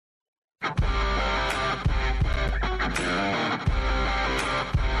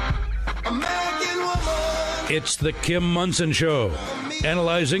American woman. It's the Kim Munson Show,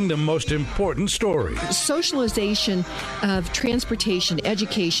 analyzing the most important stories. Socialization of transportation,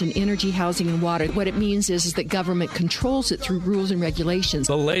 education, energy, housing, and water. What it means is that government controls it through rules and regulations.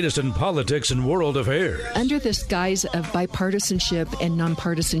 The latest in politics and world affairs. Under this guise of bipartisanship and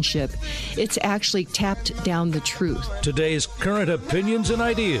nonpartisanship, it's actually tapped down the truth. Today's current opinions and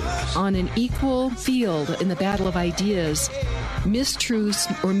ideas. On an equal field in the battle of ideas,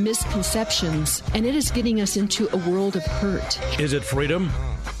 mistruths or misconceptions, and it is getting us into a world of hurt. Is it freedom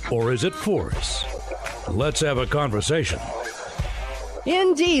or is it force? Let's have a conversation.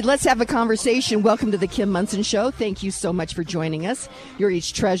 Indeed. Let's have a conversation. Welcome to the Kim Munson Show. Thank you so much for joining us. You're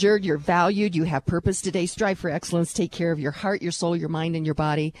each treasured. You're valued. You have purpose today. Strive for excellence. Take care of your heart, your soul, your mind, and your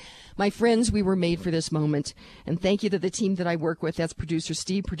body. My friends, we were made for this moment. And thank you to the team that I work with. That's producer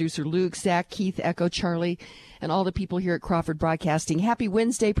Steve, producer Luke, Zach, Keith, Echo, Charlie, and all the people here at Crawford Broadcasting. Happy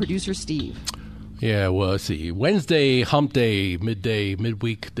Wednesday, producer Steve. Yeah, well, let's see. Wednesday, hump day, midday,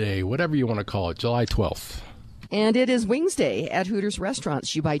 midweek day, whatever you want to call it, July 12th. And it is Wings Day at Hooters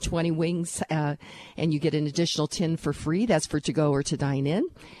Restaurants. You buy 20 wings and you get an additional 10 for free. That's for to go or to dine in.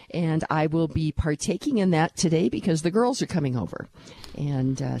 And I will be partaking in that today because the girls are coming over.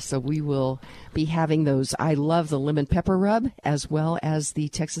 And so we will be having those. I love the lemon pepper rub as well as the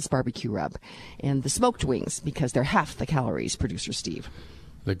Texas barbecue rub and the smoked wings because they're half the calories, producer Steve.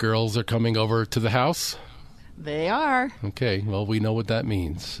 The girls are coming over to the house? They are. Okay, well, we know what that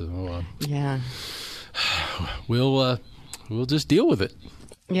means. So, yeah. We'll just deal with it.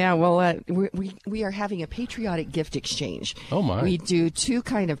 Yeah, well, we are having a patriotic gift exchange. Oh, my. We do two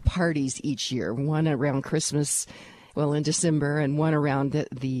kind of parties each year, one around Christmas, well, in December, and one around the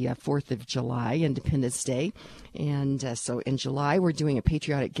 4th of July, Independence Day. And so in July, we're doing a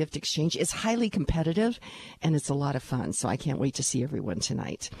patriotic gift exchange. It's highly competitive, and it's a lot of fun. So I can't wait to see everyone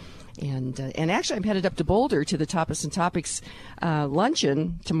tonight. And actually, I'm headed up to Boulder to the Topics and Topics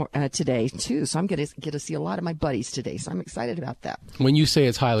luncheon today, too. So I'm going to get to see a lot of my buddies today. So I'm excited about that. When you say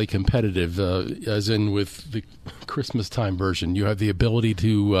it's highly competitive, as in with the Christmas time version, you have the ability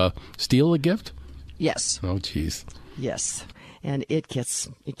to steal a gift? Yes. Oh, geez. Yes. And it gets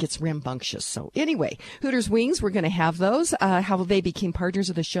rambunctious. So anyway, Hooters Wings, we're going to have those, how they became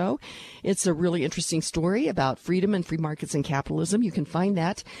partners of the show. It's a really interesting story about freedom and free markets and capitalism. You can find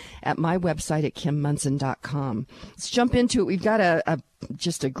that at my website at kimmunson.com. Let's jump into it. We've got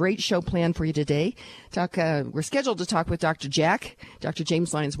just a great show planned for you today. We're scheduled to talk with Dr.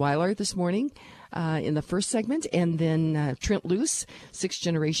 James Lyons-Weiler this morning. In the first segment, and then Trent Loos,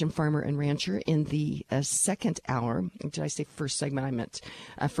 sixth-generation farmer and rancher, in the second hour. Did I say first segment? I meant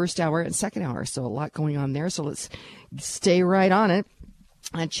first hour and second hour, so a lot going on there. So let's stay right on it.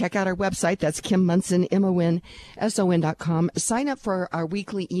 And check out our website. That's Kim Munson, MONSON.com. Sign up for our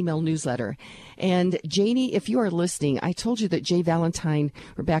weekly email newsletter. And Janie, if you are listening, I told you that Jay Valentine,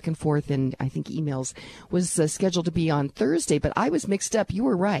 we're back and forth in, I think, emails, was scheduled to be on Thursday, but I was mixed up. You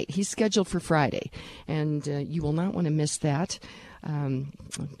were right. He's scheduled for Friday. And you will not want to miss that.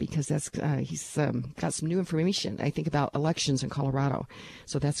 Because he's got some new information, I think, about elections in Colorado.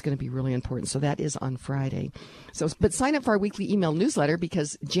 So that's going to be really important. So that is on Friday. But sign up for our weekly email newsletter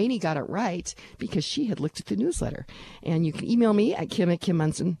because Janie got it right because she had looked at the newsletter. And you can email me at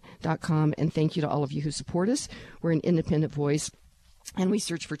kim@kimmunson.com. And thank you to all of you who support us. We're an independent voice. And we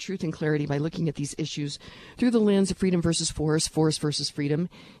search for truth and clarity by looking at these issues through the lens of freedom versus force versus freedom.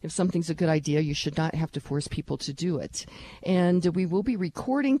 If something's a good idea, you should not have to force people to do it. And we will be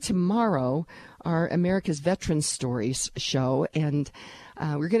recording tomorrow our America's Veterans Stories show. And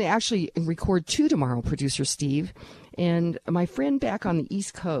we're going to actually record two tomorrow, producer Steve. And my friend back on the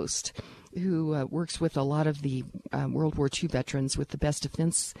East Coast who works with a lot of the World War II veterans with the Best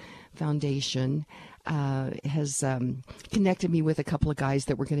Defense Foundation, has connected me with a couple of guys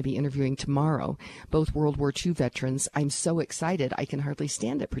that we're going to be interviewing tomorrow, both World War II veterans. I'm so excited. I can hardly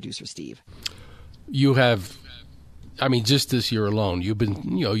stand it, producer Steve. You have, I mean, just this year alone, you've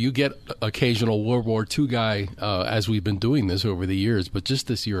been, you get occasional World War II guy as we've been doing this over the years, but just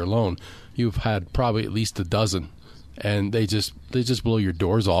this year alone, you've had probably at least a dozen, and they just blow your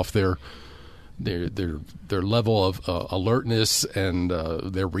doors off. Their level of alertness and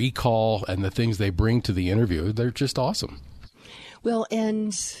their recall and the things they bring to the interview, they're just awesome. Well,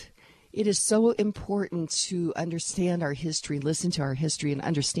 and it is so important to understand our history, listen to our history, and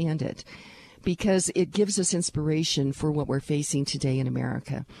understand it, because it gives us inspiration for what we're facing today in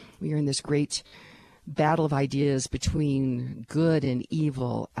America. We are in this great battle of ideas between good and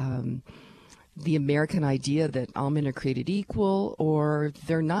evil. The American idea that all men are created equal, or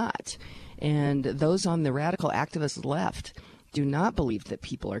they're not. And those on the radical activist left, do not believe that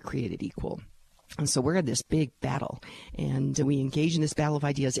people are created equal. And so we're in this big battle, and we engage in this battle of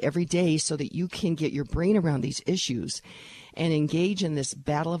ideas every day so that you can get your brain around these issues and engage in this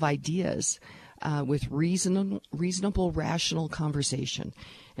battle of ideas with reasonable, rational conversation.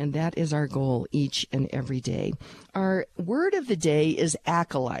 And that is our goal each and every day. Our word of the day is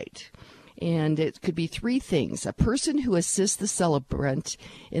acolyte. And it could be three things: a person who assists the celebrant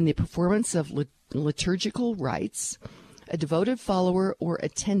in the performance of liturgical rites, a devoted follower or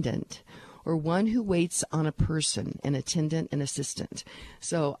attendant, or one who waits on a person, an attendant, an assistant.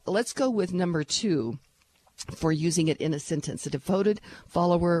 So let's go with number 2 for using it in a sentence: a devoted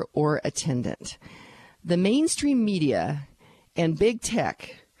follower or attendant. The mainstream media and big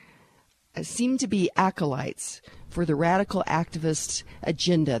tech seem to be acolytes for the radical activist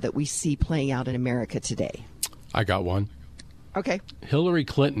agenda that we see playing out in America today. I got one. Okay. Hillary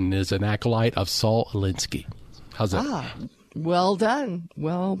Clinton is an acolyte of Saul Alinsky. How's that? Well done.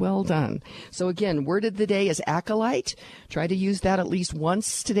 Well done. So again, word of the day is acolyte. Try to use that at least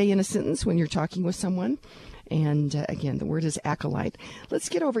once today in a sentence when you're talking with someone. And again, the word is acolyte. Let's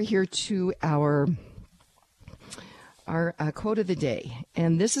get over here to our quote of the day.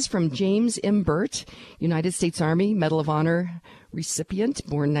 And this is from James M. Burt, United States Army Medal of Honor recipient,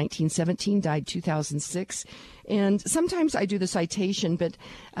 born 1917, died 2006. And sometimes I do the citation, but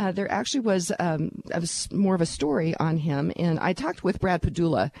there actually was more of a story on him. And I talked with Brad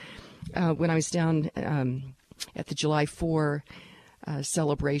Padula when I was down at the July 4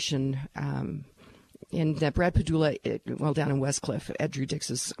 celebration. And Brad Padula, down in Westcliff at Drew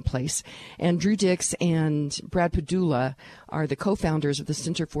Dix's place. And Drew Dix and Brad Padula are the co-founders of the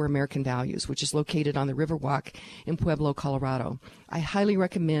Center for American Values, which is located on the Riverwalk in Pueblo, Colorado. I highly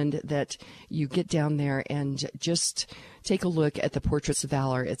recommend that you get down there and just take a look at the Portraits of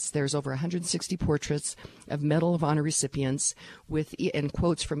Valor. There's over 160 portraits of Medal of Honor recipients and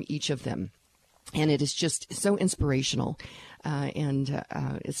quotes from each of them. And it is just so inspirational.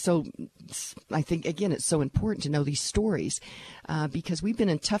 It's so, I think, again, it's so important to know these stories because we've been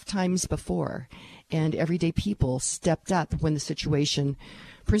in tough times before, and everyday people stepped up when the situation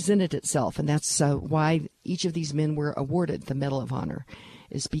presented itself. And that's why each of these men were awarded the Medal of Honor,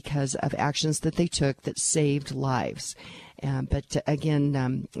 is because of actions that they took that saved lives. But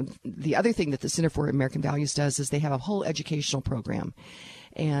again, the other thing that the Center for American Values does is they have a whole educational program,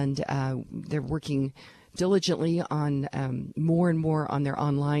 and they're working diligently on more and more on their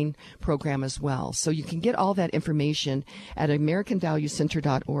online program as well. So you can get all that information at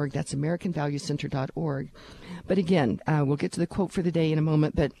AmericanValueCenter.org. That's AmericanValueCenter.org. But again, we'll get to the quote for the day in a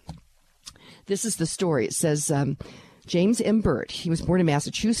moment, but this is the story. It says, James M. Burt, he was born in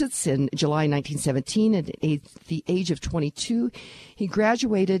Massachusetts in July 1917. At the age of 22, he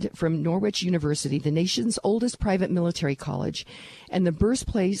graduated from Norwich University, the nation's oldest private military college, and the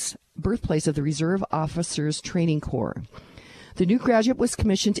birthplace of the Reserve Officers Training Corps. The new graduate was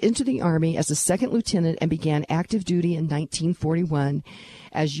commissioned into the Army as a second lieutenant and began active duty in 1941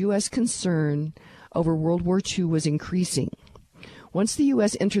 as U.S. concern over World War II was increasing. Once the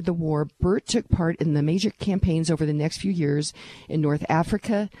U.S. entered the war, Burt took part in the major campaigns over the next few years in North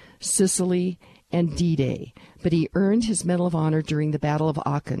Africa, Sicily, and D-Day, but he earned his Medal of Honor during the Battle of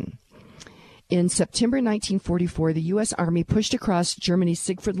Aachen. In September 1944, the U.S. Army pushed across Germany's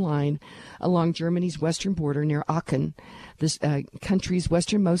Siegfried Line along Germany's western border near Aachen, this country's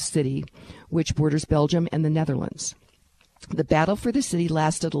westernmost city, which borders Belgium and the Netherlands. The battle for the city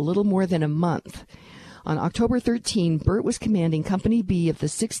lasted a little more than a month. On October 13, Burt was commanding Company B of the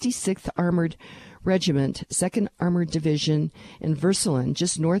 66th Armored Regiment, 2nd Armored Division in Verselen,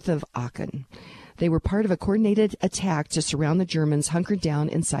 just north of Aachen. They were part of a coordinated attack to surround the Germans hunkered down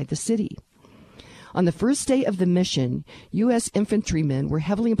inside the city. On the first day of the mission, U.S. infantrymen were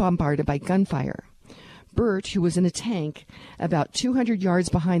heavily bombarded by gunfire. Burt, who was in a tank about 200 yards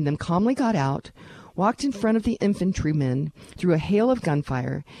behind them, calmly got out, walked in front of the infantrymen through a hail of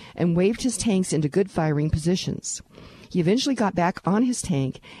gunfire, and waved his tanks into good firing positions. He eventually got back on his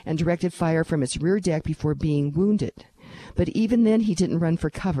tank and directed fire from its rear deck before being wounded. But even then, he didn't run for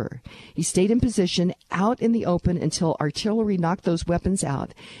cover. He stayed in position out in the open until artillery knocked those weapons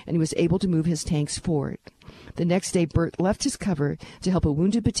out, and he was able to move his tanks forward. The next day, Burt left his cover to help a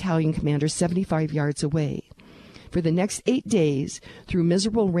wounded battalion commander 75 yards away. For the next 8 days, through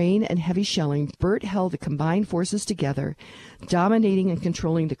miserable rain and heavy shelling, Burt held the combined forces together, dominating and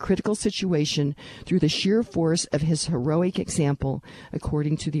controlling the critical situation through the sheer force of his heroic example,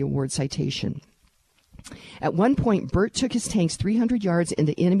 according to the award citation. At one point, Burt took his tanks 300 yards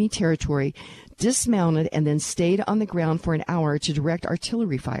into enemy territory, dismounted, and then stayed on the ground for an hour to direct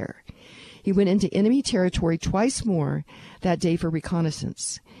artillery fire. He went into enemy territory twice more that day for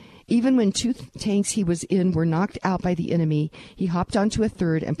reconnaissance. Even when 2 tanks he was in were knocked out by the enemy, he hopped onto a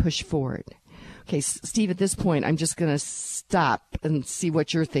third and pushed forward. Okay, Steve, at this point, I'm just going to stop and see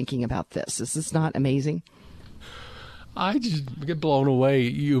what you're thinking about this. Is this not amazing? I just get blown away.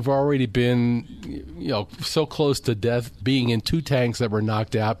 You've already been, so close to death, being in 2 tanks that were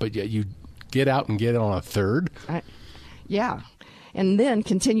knocked out, but yet you get out and get on a third? Yeah. And then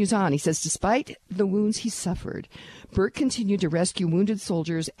continues on. He says, despite the wounds he suffered, Burt continued to rescue wounded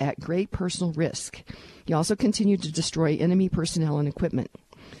soldiers at great personal risk. He also continued to destroy enemy personnel and equipment.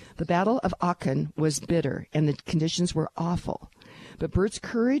 The Battle of Aachen was bitter, and the conditions were awful. But Burt's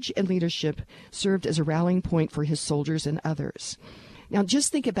courage and leadership served as a rallying point for his soldiers and others. Now,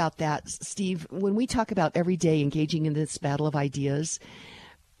 just think about that, Steve. When we talk about every day engaging in this battle of ideas,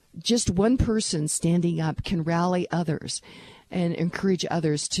 just one person standing up can rally others and encourage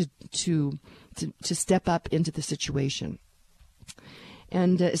others to step up into the situation.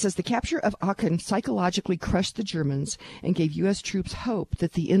 And it says the capture of Aachen psychologically crushed the Germans and gave U.S. troops hope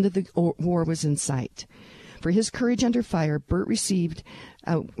that the end of the war was in sight. For his courage under fire, Burt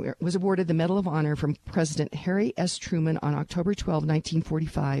was awarded the Medal of Honor from President Harry S. Truman on October 12,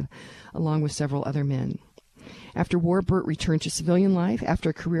 1945, along with several other men. After war, Burt returned to civilian life. After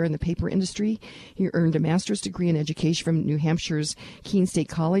a career in the paper industry, he earned a master's degree in education from New Hampshire's Keene State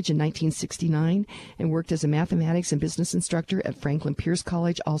College in 1969 and worked as a mathematics and business instructor at Franklin Pierce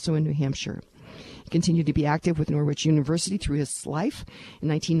College, also in New Hampshire. He continued to be active with Norwich University through his life. In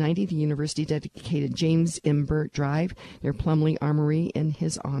 1990, the university dedicated James M. Burt Drive near Plumley Armory in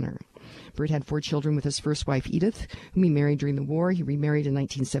his honor. Burt had 4 children with his first wife, Edith, whom he married during the war. He remarried in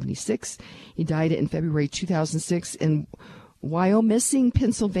 1976. He died in February 2006 in Wyomissing,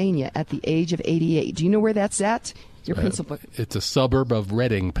 Pennsylvania, at the age of 88. Do you know where that's at? It's a suburb of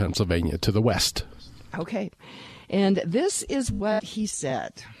Reading, Pennsylvania, to the west. Okay. And this is what he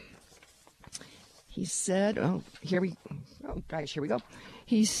said. He said, here we go.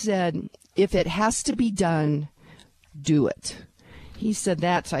 He said, if it has to be done, do it. He said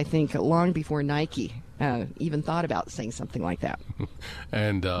that, I think, long before Nike even thought about saying something like that.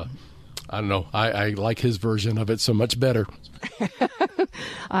 And I don't know. I like his version of it so much better.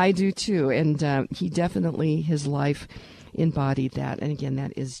 I do, too. And he definitely, his life embodied that. And again,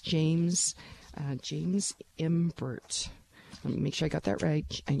 that is James M. Burt. Let me make sure I got that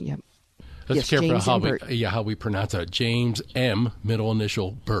right. Yep. Let's care for how we pronounce that. James M., middle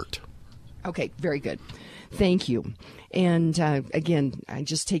initial, Burt. Okay, very good. Thank you. And again,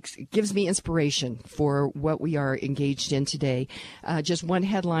 gives me inspiration for what we are engaged in today. Just one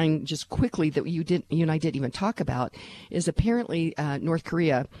headline, just quickly, that you and I didn't even talk about, is apparently North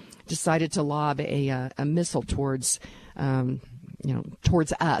Korea decided to lob a missile towards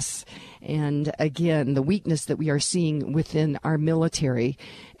us. And again, the weakness that we are seeing within our military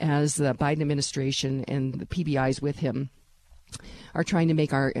as the Biden administration and the PBIs with him are trying to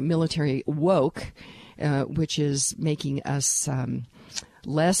make our military woke, which is making us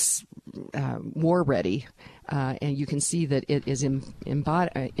less war ready. And you can see that it is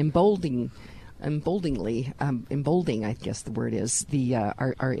emboldening, I guess the word is,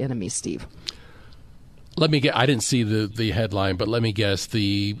 our enemies, Steve. I didn't see the headline, but let me guess.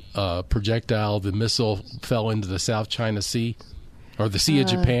 The projectile, the missile, fell into the South China Sea or the Sea of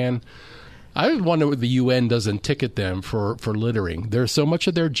Japan. I wonder what the UN doesn't ticket them for littering. There's so much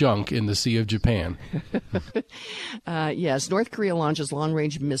of their junk in the Sea of Japan. Yes, North Korea launches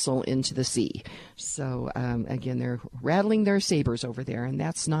long-range missile into the sea. So, again, they're rattling their sabers over there, and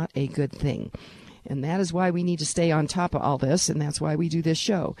that's not a good thing. And that is why we need to stay on top of all this, and that's why we do this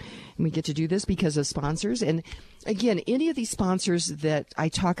show. And we get to do this because of sponsors. And again, any of these sponsors that I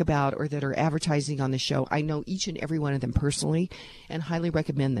talk about or that are advertising on the show, I know each and every one of them personally and highly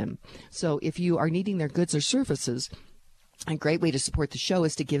recommend them. So if you are needing their goods or services, a great way to support the show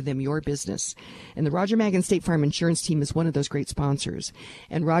is to give them your business. And the Roger Mangan State Farm Insurance Team is one of those great sponsors.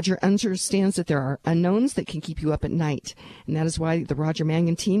 And Roger understands that there are unknowns that can keep you up at night. And that is why the Roger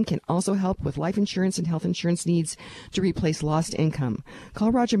Mangan team can also help with life insurance and health insurance needs to replace lost income.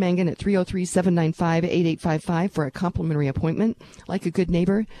 Call Roger Mangan at 303-795-8855 for a complimentary appointment. Like a good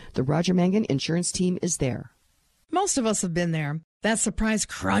neighbor, the Roger Mangan Insurance Team is there. Most of us have been there. That surprise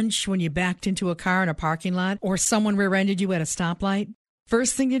crunch when you backed into a car in a parking lot or someone rear-ended you at a stoplight.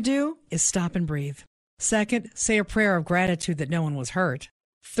 First thing you do is stop and breathe. Second, say a prayer of gratitude that no one was hurt.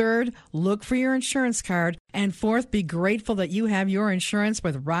 Third, look for your insurance card. And fourth, be grateful that you have your insurance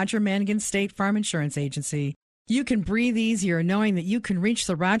with Roger Mangan State Farm Insurance Agency. You can breathe easier knowing that you can reach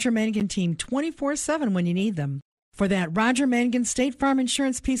the Roger Mangan team 24/7 when you need them. For that Roger Mangan State Farm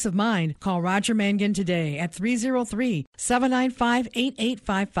Insurance peace of mind, call Roger Mangan today at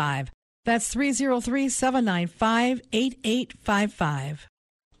 303-795-8855. That's 303-795-8855.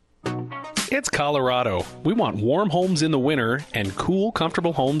 It's Colorado. We want warm homes in the winter and cool,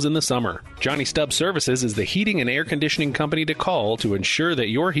 comfortable homes in the summer. Johnny Stubbs Services is the heating and air conditioning company to call to ensure that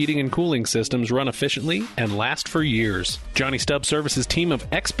your heating and cooling systems run efficiently and last for years. Johnny Stubbs Services' team of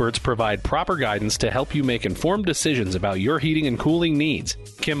experts provide proper guidance to help you make informed decisions about your heating and cooling needs.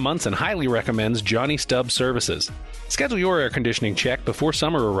 Kim Munson highly recommends Johnny Stubbs Services. Schedule your air conditioning check before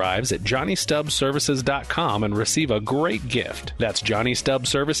summer arrives at JohnnyStubbsServices.com and receive a great gift. That's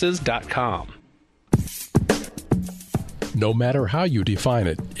JohnnyStubbsServices.com. No matter how you define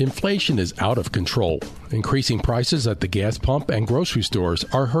it, inflation is out of control. Increasing prices at the gas pump and grocery stores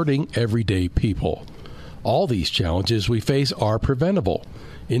are hurting everyday people. All these challenges we face are preventable.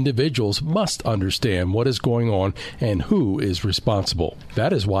 Individuals must understand what is going on and who is responsible.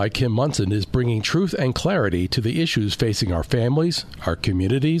 That is why Kim Munson is bringing truth and clarity to the issues facing our families, our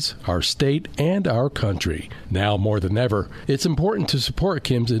communities, our state, and our country. Now more than ever, it's important to support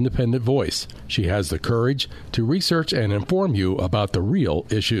Kim's independent voice. She has the courage to research and inform you about the real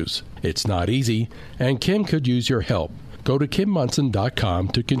issues. It's not easy, and Kim could use your help. Go to KimMunson.com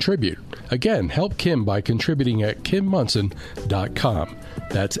to contribute. Again, help Kim by contributing at KimMunson.com.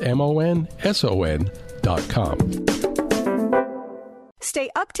 That's MONSON.com.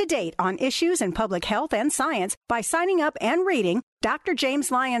 Stay up to date on issues in public health and science by signing up and reading Dr. James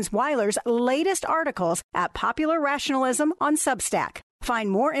Lyons-Weiler's latest articles at Popular Rationalism on Substack.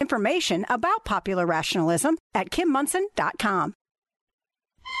 Find more information about popular rationalism at KimMunson.com.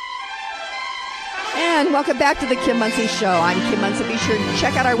 And welcome back to the Kim Munson Show. I'm Kim Munson. Be sure to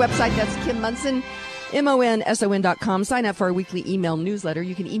check out our website. That's Kim Munson, MONSON.com. Sign up for our weekly email newsletter.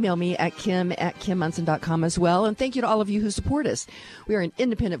 You can email me at kim@kimmunson.com as well. And thank you to all of you who support us. We are an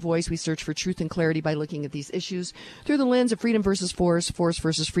independent voice. We search for truth and clarity by looking at these issues through the lens of freedom versus force, force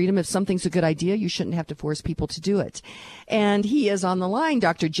versus freedom. If something's a good idea, you shouldn't have to force people to do it. And he is on the line,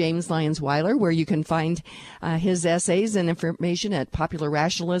 Dr. James Lyons-Weiler, where you can find his essays and information at Popular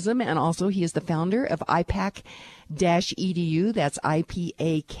Rationalism. And also he is the founder of IPAC-EDU. That's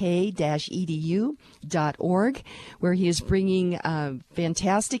IPAK-EDU.org, where he is bringing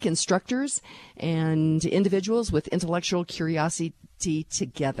fantastic instructors and individuals with intellectual curiosity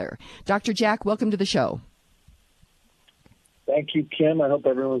together. Dr. Jack, welcome to the show. Thank you, Kim. I hope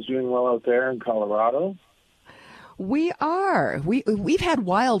everyone's doing well out there in Colorado. We are. We've had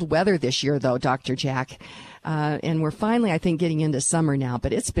wild weather this year, though, Dr. Jack, and we're finally, I think, getting into summer now,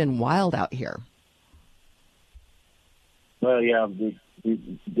 but it's been wild out here. Well, yeah,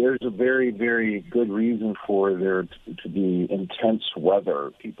 there's a very, very good reason for there to be intense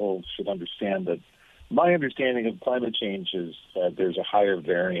weather. People should understand that my understanding of climate change is that there's a higher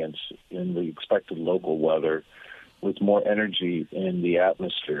variance in the expected local weather with more energy in the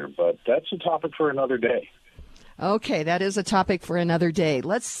atmosphere. But that's a topic for another day. Okay, that is a topic for another day.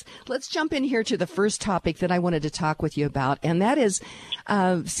 Let's jump in here to the first topic that I wanted to talk with you about, and that is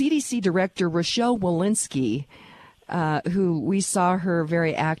CDC Director Rochelle Walensky, who we saw her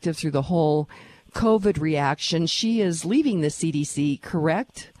very active through the whole COVID reaction. She is leaving the CDC,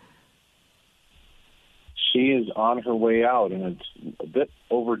 correct? She is on her way out, and it's a bit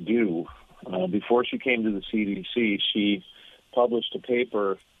overdue. Before she came to the CDC, she published a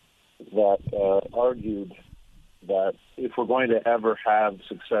paper that argued that if we're going to ever have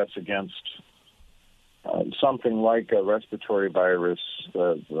success against something like a respiratory virus,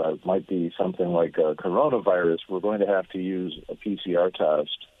 that might be something like a coronavirus, we're going to have to use a PCR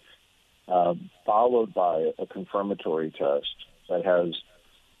test, followed by a confirmatory test that has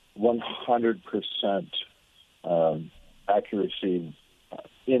 100% accuracy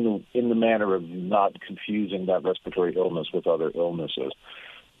in the manner of not confusing that respiratory illness with other illnesses.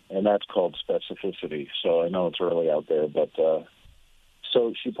 And that's called specificity. So I know it's early out there, but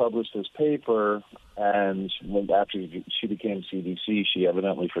so she published this paper, and after she became CDC, she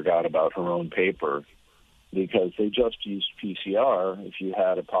evidently forgot about her own paper because they just used PCR. If you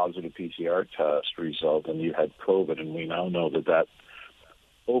had a positive PCR test result and you had COVID, and we now know that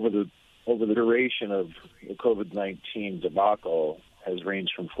over the duration of the COVID-19 debacle has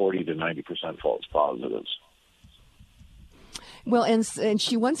ranged from 40 to 90% false positives. Well, and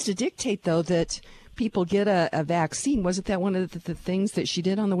she wants to dictate, though, that people get a vaccine. Wasn't that one of the things that she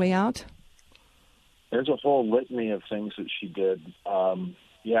did on the way out? There's a whole litany of things that she did. And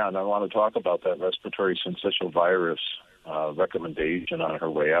I want to talk about that respiratory syncytial virus recommendation on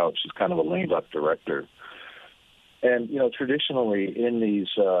her way out. She's kind of a lame duck director. And traditionally in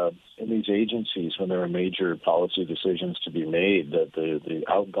these agencies, when there are major policy decisions to be made, that the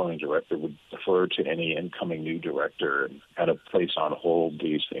outgoing director would defer to any incoming new director and kind of place on hold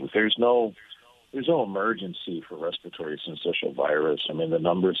these things. There's no emergency for respiratory syncytial virus. I mean, the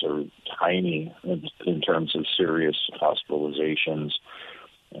numbers are tiny in terms of serious hospitalizations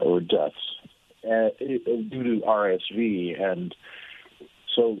or deaths due to RSV. And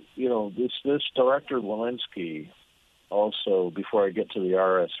so, this Director Walensky, also, before I get to the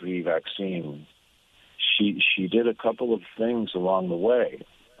RSV vaccine, she did a couple of things along the way.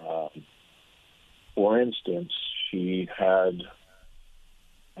 For instance, she had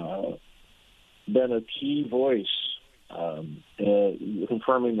been a key voice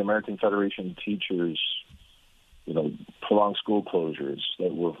confirming the American Federation of Teachers, prolonged school closures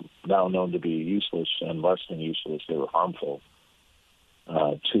that were now known to be useless and less than useless. They were harmful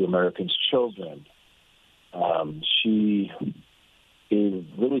to Americans' children. She gave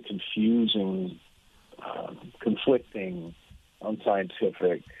really confusing, conflicting,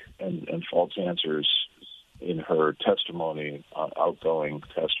 unscientific, and false answers in her testimony, outgoing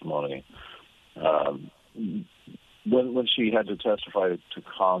testimony. When she had to testify to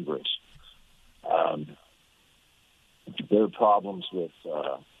Congress, there are problems with,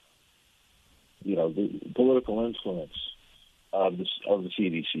 the political influence of the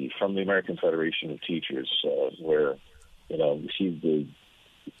CDC from the American Federation of Teachers, where, she's the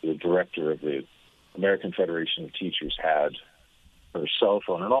director of the American Federation of Teachers had her cell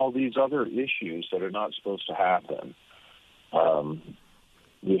phone and all these other issues that are not supposed to happen.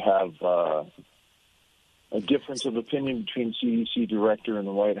 We have a difference of opinion between CDC director and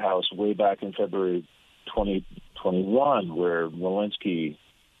the White House way back in February 2021, where Walensky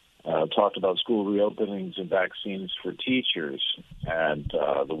talked about school reopenings and vaccines for teachers, and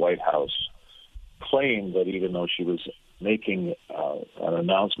the White House claimed that even though she was making an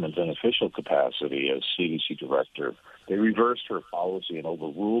announcement in official capacity as CDC director, they reversed her policy and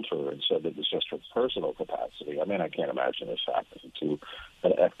overruled her and said that it was just her personal capacity. I mean, I can't imagine this happening to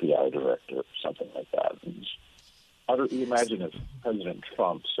an FBI director or something like that. Imagine if President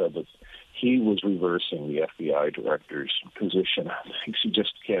Trump said that he was reversing the FBI director's position. I think you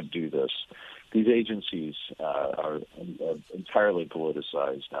just can't do this. These agencies are entirely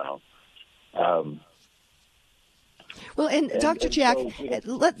politicized now. Well, and Dr. Jack, so,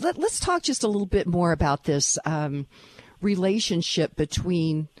 let's talk just a little bit more about this relationship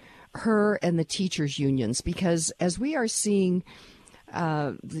between her and the teachers' unions, because as we are seeing,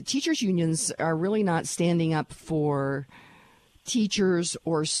 the teachers' unions are really not standing up for teachers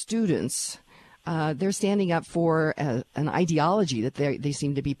or students. They're standing up for an ideology that they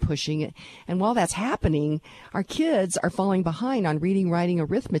seem to be pushing. And while that's happening, our kids are falling behind on reading, writing,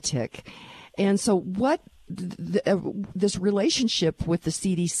 arithmetic. And so this relationship with the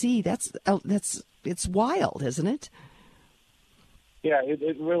CDC, it's wild, isn't it? Yeah,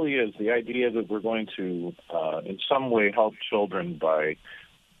 it really is. The idea that we're going to, in some way, help children by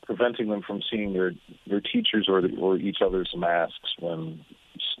preventing them from seeing their teachers or each other's masks when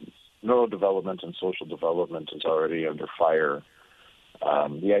neurodevelopment and social development is already under fire.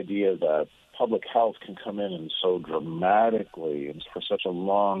 The idea that public health can come in and so dramatically and for such a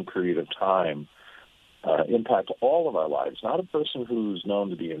long period of time impact all of our lives, not a person who's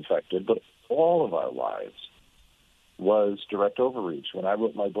known to be infected, but all of our lives, was direct overreach. When I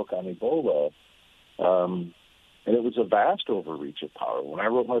wrote my book on Ebola, and it was a vast overreach of power. When I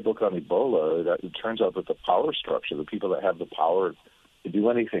wrote my book on Ebola, it turns out that the power structure, the people that have the power to do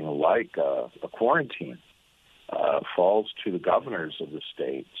anything like a quarantine, falls to the governors of the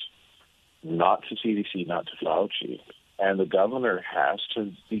states, not to CDC, not to Fauci. And the governor has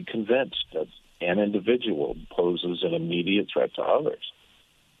to be convinced that an individual poses an immediate threat to others.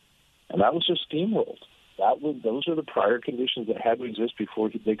 And that was just steamrolled. Those are the prior conditions that had to exist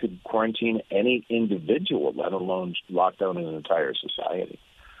before they could quarantine any individual, let alone lock down an entire society.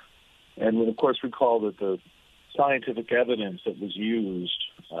 And, of course, recall that the scientific evidence that was used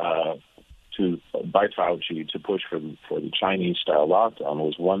by Fauci to push for the Chinese-style lockdown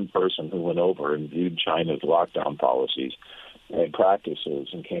was one person who went over and viewed China's lockdown policies and practices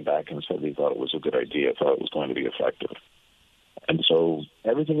and came back and said he thought it was a good idea, thought it was going to be effective. And so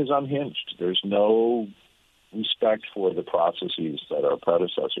everything is unhinged. There's no respect for the processes that our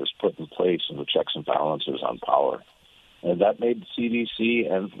predecessors put in place and the checks and balances on power. And that made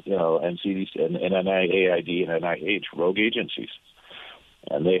CDC and CDC and NIAID and NIH rogue agencies.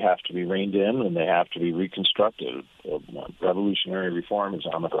 And they have to be reined in and they have to be reconstructed. Revolutionary reform is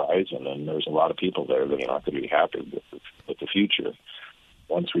on the horizon, and there's a lot of people there that are not going to be happy with the future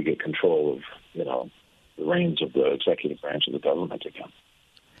once we get control of, reins of the executive branch of the government again.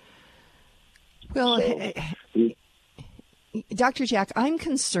 Well, So, Dr. Jack, I'm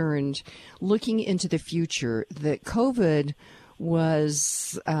concerned looking into the future that COVID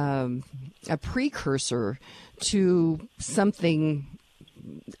was a precursor to something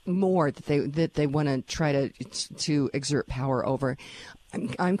more that they want to try to exert power over.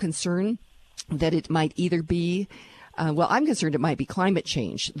 I'm concerned that it might either be, I'm concerned it might be climate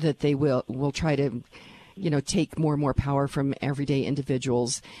change, that they will try to, take more and more power from everyday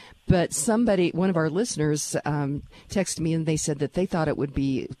individuals. But one of our listeners, texted me and they said that they thought it would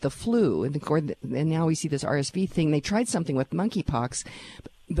be the flu. And now we see this RSV thing. They tried something with monkeypox,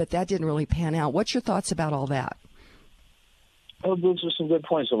 but that didn't really pan out. What's your thoughts about all that? Oh, those are some good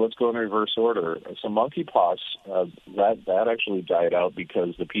points. So let's go in reverse order. So monkeypox, that actually died out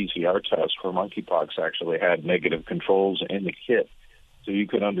because the PCR test for monkeypox actually had negative controls in the kit. So you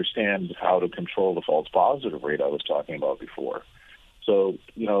could understand how to control the false positive rate I was talking about before. So,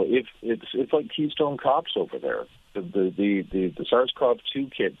 if it's like Keystone Cops over there. The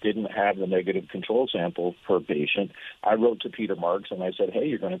SARS-CoV-2 kit didn't have the negative control sample per patient. I wrote to Peter Marks and I said, hey,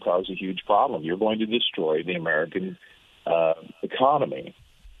 you're going to cause a huge problem. You're going to destroy the American economy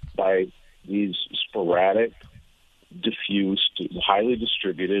by these sporadic, diffuse, highly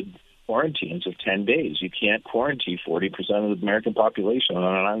distributed quarantines of 10 days. You can't quarantine 40% of the American population on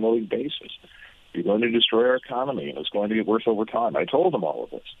an ongoing basis. You're going to destroy our economy, and it's going to get worse over time. I told them all of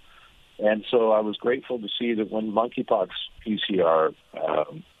this. And so I was grateful to see that when monkeypox PCR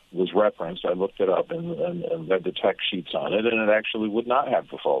was referenced, I looked it up and read the tech sheets on it, and it actually would not have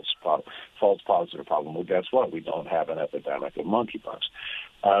the false positive problem. Well, guess what? We don't have an epidemic of monkeypox.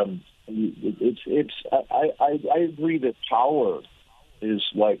 I agree that power is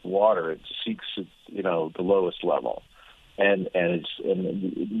like water; it seeks the lowest level, and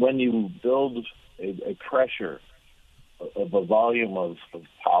when you build a pressure of a volume of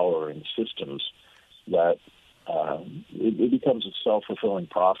power in systems, that it becomes a self-fulfilling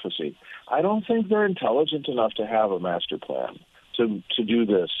prophecy. I don't think they're intelligent enough to have a master plan to do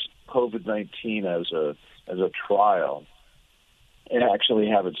this COVID-19 as a trial and actually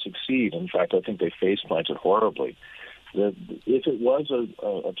have it succeed. In fact, I think they face-planted horribly. If it was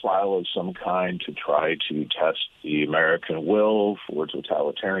a trial of some kind to try to test the American will for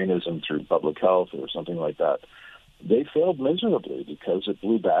totalitarianism through public health or something like that, they failed miserably because it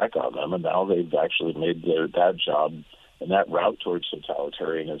blew back on them, and now they've actually made that job and that route towards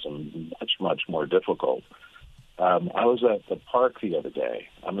totalitarianism much, much more difficult. I was at the park the other day.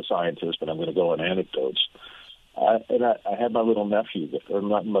 I'm a scientist, but I'm going to go on anecdotes. And I had my little nephew,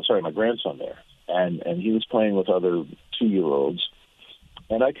 my grandson there, and he was playing with other 2-year-olds.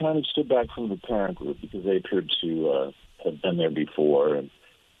 And I kind of stood back from the parent group because they appeared to have been there before. And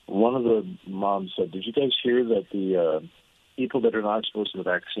one of the moms said, did you guys hear that the people that are not exposed to the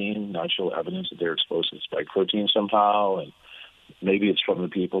vaccine now show evidence that they're exposed to the spike protein somehow? And maybe it's from the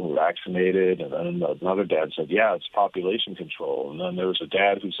people who are vaccinated. And then another dad said, yeah, it's population control. And then there was a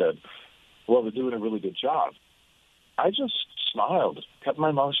dad who said, well, they're doing a really good job. I just smiled, kept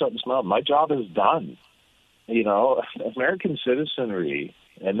my mouth shut and smiled. My job is done. American citizenry,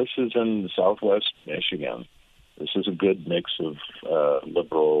 and this is in Southwest Michigan, this is a good mix of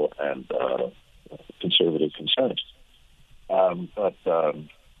liberal and conservative concerns. But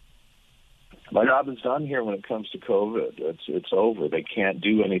my job is done here when it comes to COVID. It's over. They can't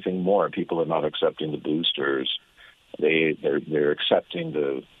do anything more. People are not accepting the boosters. They're accepting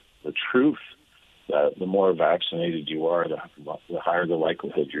the truth that the more vaccinated you are, the higher the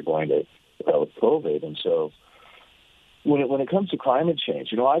likelihood you're going to develop COVID. And so when it comes to climate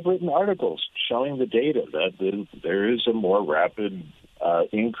change, I've written articles showing the data that there is a more rapid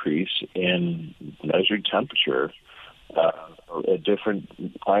increase in measured temperature at different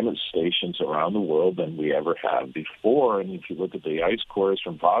climate stations around the world than we ever have before. And if you look at the ice cores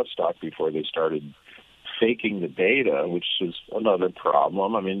from Vostok before they started faking the data, which is another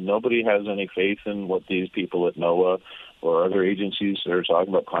problem. I mean, nobody has any faith in what these people at NOAA or other agencies that are talking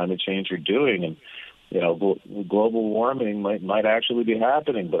about climate change are doing. And, global warming might actually be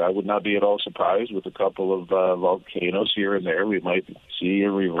happening, but I would not be at all surprised with a couple of volcanoes here and there. We might see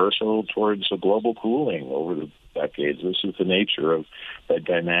a reversal towards a global cooling over the decades. This is the nature of the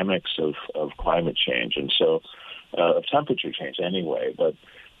dynamics of climate change, and so of temperature change anyway. But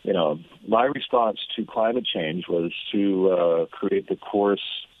my response to climate change was to create the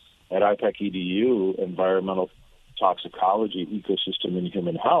course at IPAC EDU, Environmental Toxicology, Ecosystem, and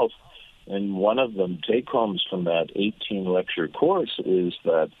Human Health. And one of the take-homes from that 18-lecture course is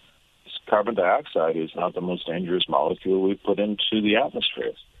that carbon dioxide is not the most dangerous molecule we've put into the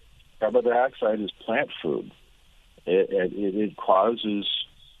atmosphere. Carbon dioxide is plant food. It causes,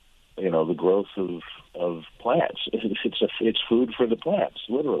 the growth of plants. It's food for the plants,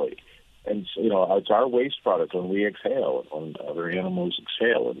 literally. And it's our waste product when we exhale, when other animals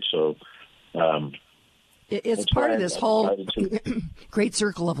exhale, and so. It's part of this whole great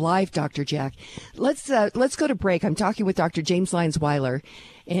circle of life, Dr. Jack. Let's go to break. I'm talking with Dr. James Lyons-Weiler.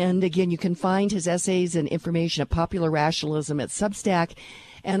 And again, you can find his essays and information at Popular Rationalism at Substack,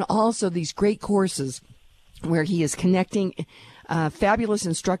 and also these great courses where he is connecting fabulous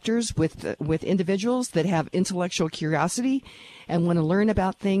instructors with individuals that have intellectual curiosity and want to learn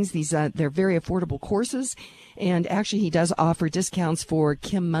about things. They're very affordable courses. And actually, he does offer discounts for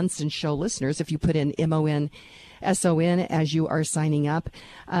Kim Monson Show listeners if you put in MONSON as you are signing up.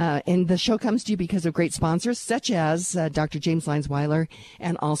 And the show comes to you because of great sponsors such as Dr. James Lyons-Weiler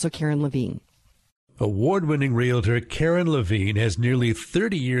and also Karen Levine. Award-winning realtor Karen Levine has nearly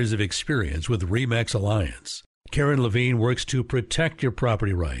 30 years of experience with RE/MAX Alliance. Karen Levine works to protect your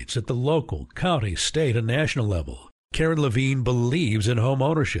property rights at the local, county, state, and national level. Karen Levine believes in home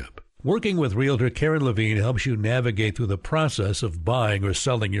ownership. Working with realtor Karen Levine helps you navigate through the process of buying or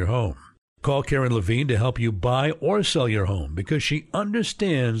selling your home. Call Karen Levine to help you buy or sell your home because she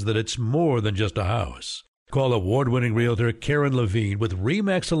understands that it's more than just a house. Call award-winning realtor Karen Levine with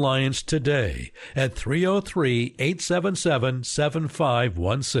RE/MAX Alliance today at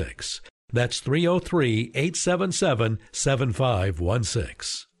 303-877-7516. That's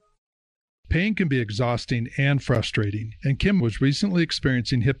 303-877-7516. Pain can be exhausting and frustrating, and Kim was recently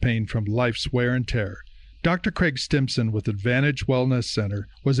experiencing hip pain from life's wear and tear. Dr. Craig Stimson with Advantage Wellness Center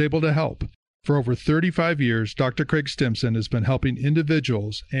was able to help. For over 35 years, Dr. Craig Stimson has been helping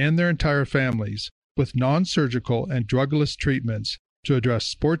individuals and their entire families with non-surgical and drugless treatments to address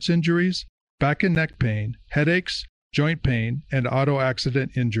sports injuries, back and neck pain, headaches, joint pain, and auto accident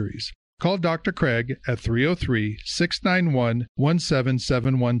injuries. Call Dr. Craig at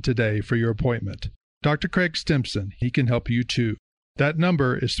 303-691-1771 today for your appointment. Dr. Craig Stimson, he can help you too. That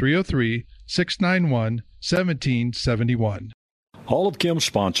number is 303-691-1771. All of Kim's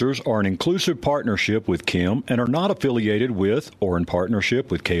sponsors are an inclusive partnership with Kim and are not affiliated with or in partnership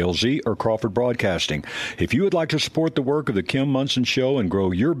with KLZ or Crawford Broadcasting. If you would like to support the work of the Kim Monson Show and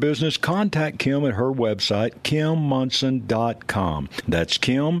grow your business, contact Kim at her website, kimmonson.com. That's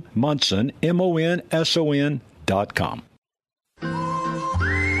Kim Monson, MONSON.com.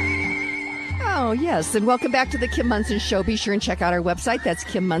 Oh, yes. And welcome back to the Kim Monson Show. Be sure and check out our website. That's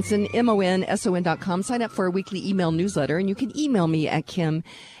Kim Monson, MONSON.com. Sign up for our weekly email newsletter, and you can email me at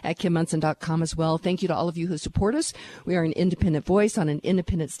kim@kimmonson.com as well. Thank you to all of you who support us. We are an independent voice on an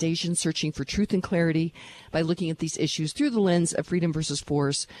independent station searching for truth and clarity by looking at these issues through the lens of freedom versus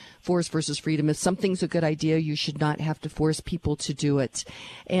force, force versus freedom. If something's a good idea, you should not have to force people to do it.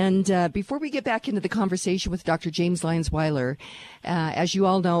 And before we get back into the conversation with Dr. James Lyons-Weiler, as you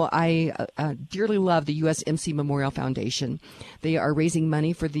all know, I dearly love the USMC Memorial Foundation. They are raising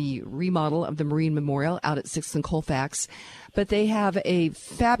money for the remodel of the Marine Memorial out at 6th and Colfax. But they have a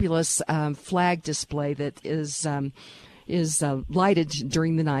fabulous flag display that is lighted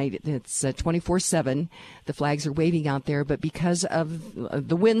during the night. It's 24/7. The flags are waving out there, but because of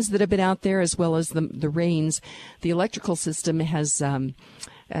the winds that have been out there as well as the rains, the electrical system has some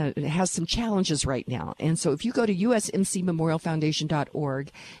challenges right now. And so if you go to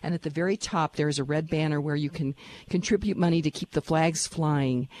usmcmemorialfoundation.org, and at the very top there's a red banner where you can contribute money to keep the flags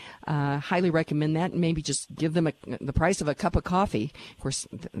flying. Highly recommend that, and maybe just give them the price of a cup of coffee. Of course,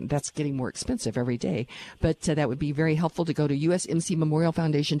 that's getting more expensive every day, but that would be very helpful to go to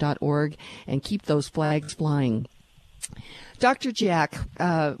usmcmemorialfoundation.org and keep those flags flying. Dr. Jack,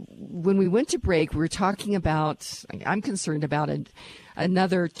 when we went to break, we were talking about, I'm concerned about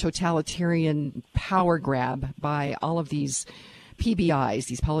another totalitarian power grab by all of these PBIs,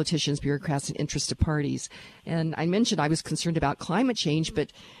 these politicians, bureaucrats, and interested parties. And I mentioned I was concerned about climate change,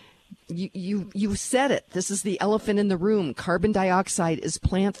 but you said it. This is the elephant in the room. Carbon dioxide is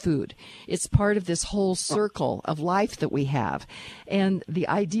plant food. It's part of this whole circle of life that we have. And the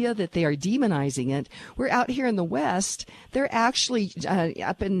idea that they are demonizing it, we're out here in the West, they're actually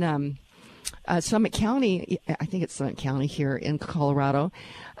up in Summit County, I think it's Summit County here in Colorado,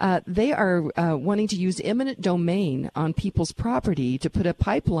 they are wanting to use eminent domain on people's property to put a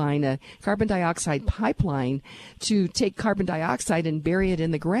pipeline, a carbon dioxide pipeline, to take carbon dioxide and bury it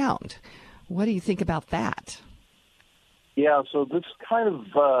in the ground. What do you think about that? Yeah, so this kind of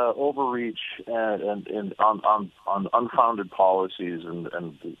overreach and on unfounded policies and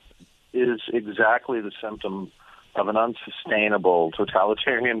is exactly the symptom of an unsustainable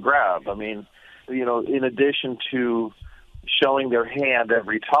totalitarian grab. I mean, in addition to showing their hand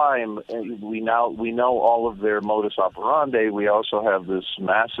every time. We know all of their modus operandi. We also have this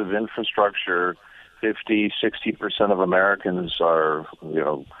massive infrastructure. 50-60% of Americans are,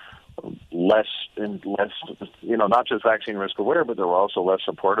 less and less, not just vaccine risk aware, but they're also less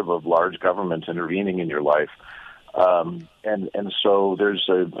supportive of large government intervening in your life. And so there's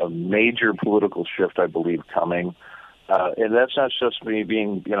a major political shift, I believe, coming. And that's not just me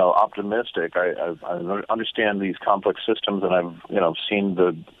being, optimistic. I understand these complex systems, and I've, seen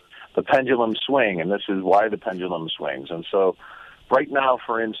the pendulum swing, and this is why the pendulum swings. And so right now,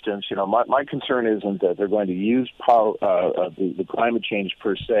 for instance, my concern isn't that they're going to use the climate change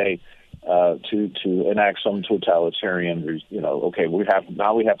per se to enact some totalitarian, okay, we have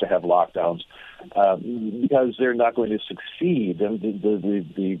to have lockdowns because they're not going to succeed. And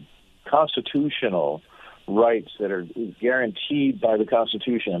the constitutional rights that are guaranteed by the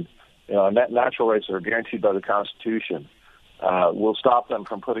Constitution, natural rights that are guaranteed by the Constitution, will stop them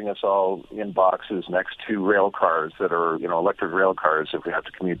from putting us all in boxes next to rail cars that are, electric rail cars if we have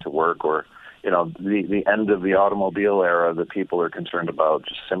to commute to work, or, the end of the automobile era that people are concerned about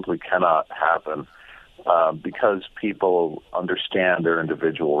just simply cannot happen because people understand their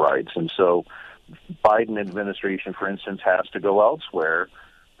individual rights. And so Biden administration, for instance, has to go elsewhere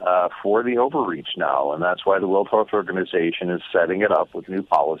for the overreach now, and that's why the World Health Organization is setting it up with new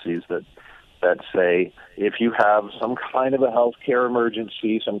policies that say if you have some kind of a healthcare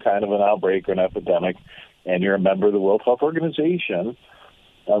emergency, some kind of an outbreak or an epidemic, and you're a member of the World Health Organization,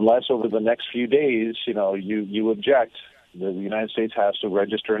 unless over the next few days, you object, the United States has to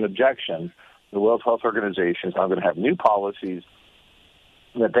register an objection. The World Health Organization is now going to have new policies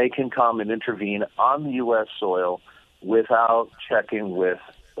that they can come and intervene on the U.S. soil without checking with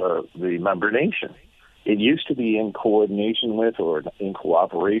the member nation. It used to be in coordination with, or in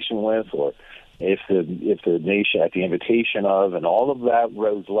cooperation with, or if the nation at the invitation of, and all of that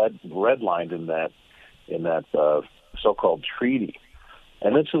was redlined in that so-called treaty.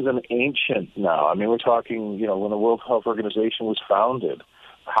 And this is an ancient now. I mean, we're talking, when the World Health Organization was founded,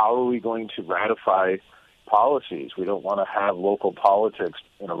 how are we going to ratify policies? We don't want to have local politics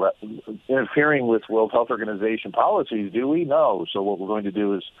interfering with World Health Organization policies, do we? No. So what we're going to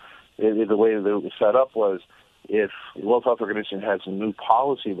do is, the way that it was set up was, if the World Health Organization has a new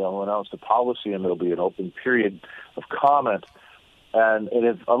policy, they'll announce the policy, and there'll be an open period of comment. And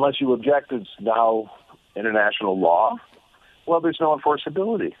unless you object, it's now international law. Well, there's no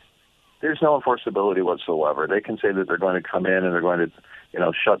enforceability. There's no enforceability whatsoever. They can say that they're going to come in and they're going to,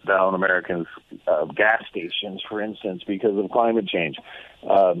 shut down Americans' gas stations, for instance, because of climate change.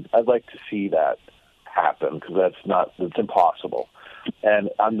 I'd like to see that happen because it's impossible. And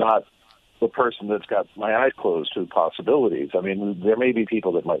I'm not the person that's got my eyes closed to possibilities. I mean, there may be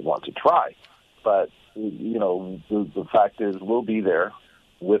people that might want to try, but, the fact is we'll be there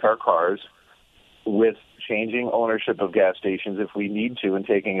with our cars, with changing ownership of gas stations if we need to, and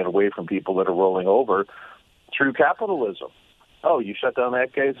taking it away from people that are rolling over through capitalism. Oh, you shut down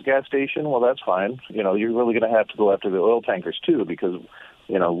that gas station? Well, that's fine. You're really going to have to go after the oil tankers too, because,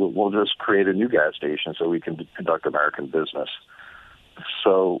 we'll just create a new gas station so we can conduct American business.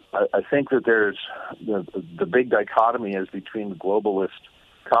 So I think that there's the big dichotomy is between the globalist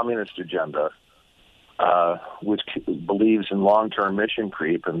communist agenda, which believes in long-term mission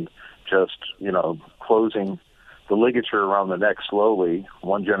creep and just, closing the ligature around the neck slowly,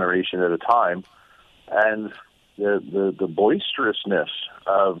 one generation at a time, and the boisterousness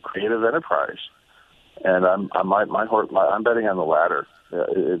of creative enterprise. And I'm betting on the latter.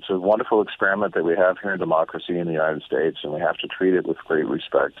 It's a wonderful experiment that we have here in democracy in the United States, and we have to treat it with great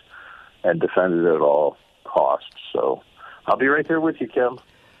respect and defend it at all costs. So I'll be right there with you, Kim.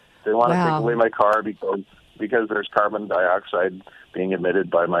 They want to take away my car because there's carbon dioxide being emitted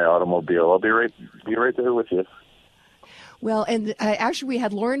by my automobile. I'll be right there with you. Well, and actually we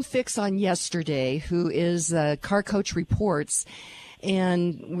had Lauren Fix on yesterday, who is Car Coach Reports,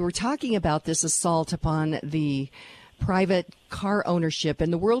 and we were talking about this assault upon the private car ownership.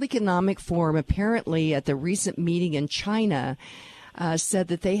 And the World Economic Forum, apparently at the recent meeting in China, said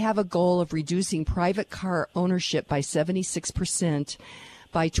that they have a goal of reducing private car ownership by 76%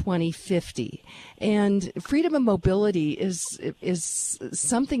 by 2050. And freedom of mobility is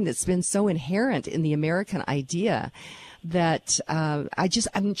something that's been so inherent in the American idea that I'm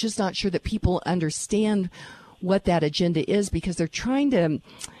just not sure that people understand what that agenda is, because they're trying to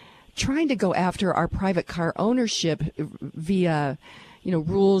go after our private car ownership via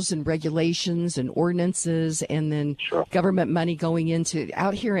rules and regulations and ordinances, and then government money going into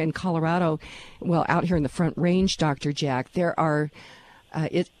out here in Colorado. Well, out here in the Front Range, Dr. Jack, there are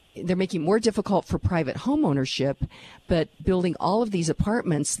they're making it more difficult for private home ownership, but building all of these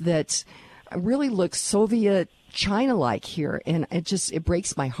apartments that really look Soviet China-like here, and it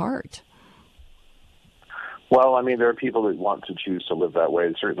breaks my heart. Well, I mean, there are people that want to choose to live that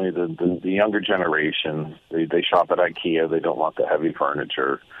way. Certainly the younger generation, they shop at IKEA. They don't want the heavy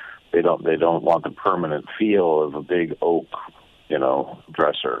furniture. They don't want the permanent feel of a big oak,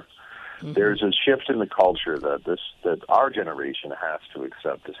 dresser. Mm-hmm. There's a shift in the culture that our generation has to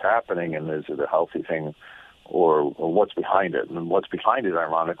accept is happening, and is it a healthy thing, or what's behind it? And what's behind it,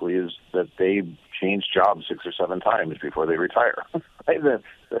 ironically, is that they change jobs 6 or 7 times before they retire.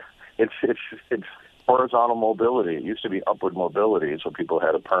 It's horizontal mobility. It used to be upward mobility, so people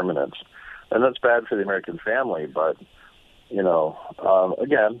had a permanence. And that's bad for the American family, but,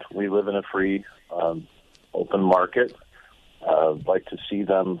 again, we live in a free, open market. I'd like to see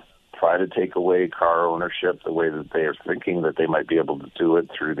them try to take away car ownership the way that they are thinking that they might be able to do it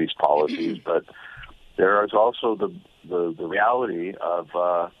through these policies. But there is also the reality of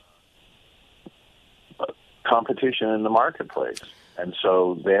competition in the marketplace. And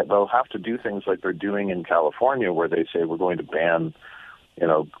so they'll have to do things like they're doing in California, where they say we're going to ban,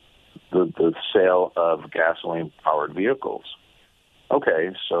 the sale of gasoline-powered vehicles.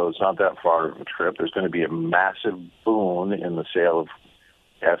 Okay, so it's not that far of a trip. There's going to be a massive boom in the sale of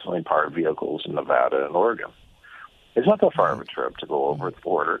gasoline-powered vehicles in Nevada and Oregon. It's not that far of a trip to go over the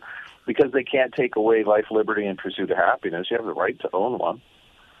border, because they can't take away life, liberty, and pursuit of happiness. You have the right to own one.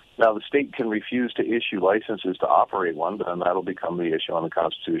 Now, the state can refuse to issue licenses to operate one, but then that'll become the issue on the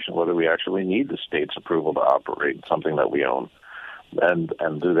Constitution, whether we actually need the state's approval to operate something that we own, and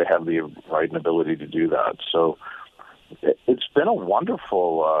do they have the right and ability to do that? So it's been a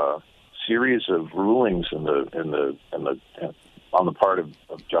wonderful series of rulings on the part of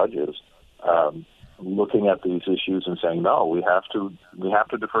judges, looking at these issues and saying, no, we have to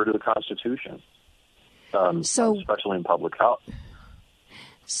defer to the Constitution, especially in public health.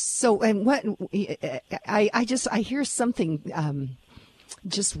 So, and what I hear something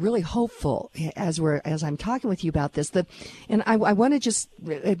just really hopeful as I'm talking with you about this. And I want to just,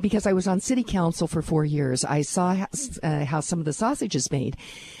 because I was on city council for 4 years, I saw how some of the sausage is made,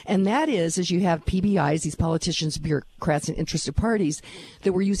 and that is you have PBIs, these politicians, bureaucrats, and interested parties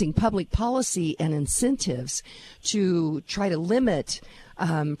that were using public policy and incentives to try to limit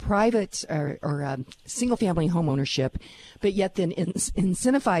private or single-family home ownership, but yet then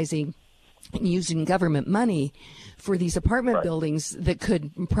incentivizing using government money for these apartment buildings that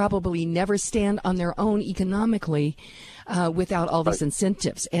could probably never stand on their own economically without all these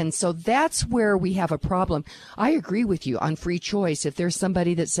incentives. And so that's where we have a problem. I agree with you on free choice. If there's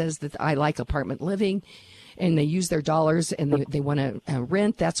somebody that says that I like apartment living and they use their dollars and they want to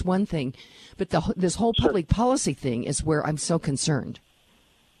rent, that's one thing. But this whole public policy thing is where I'm so concerned.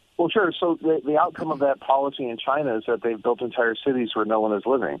 Well, sure. So the outcome of that policy in China is that they've built entire cities where no one is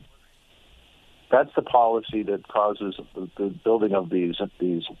living. That's the policy that causes the building of these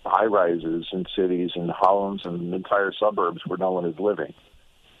high-rises in cities and homes and entire suburbs where no one is living.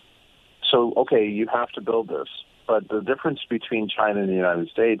 So, okay, you have to build this. But the difference between China and the United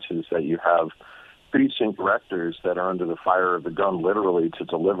States is that you have precinct directors that are under the fire of the gun, literally, to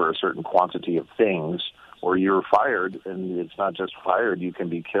deliver a certain quantity of things, or you're fired, and it's not just fired, you can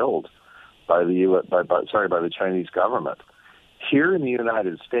be killed by the Chinese government. Here in the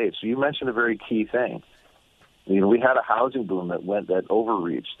United States, you mentioned a very key thing. We had a housing boom that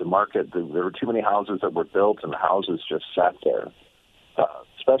overreached the market. There were too many houses that were built, and the houses just sat there.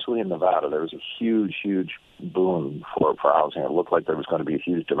 Especially in Nevada, there was a huge, huge boom for housing. It looked like there was going to be a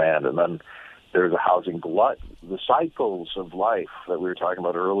huge demand, and then there was a housing glut. The cycles of life that we were talking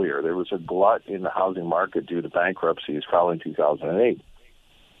about earlier, there was a glut in the housing market due to bankruptcies following 2008.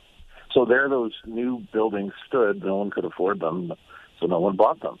 So there those new buildings stood. No one could afford them, so no one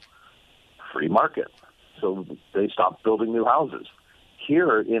bought them. Free market. So they stopped building new houses.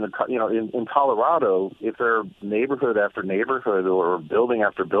 Here in Colorado, if there are neighborhood after neighborhood or building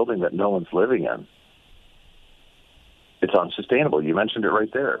after building that no one's living in, it's unsustainable. You mentioned it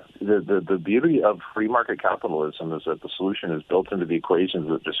right there. The beauty of free market capitalism is that the solution is built into the equations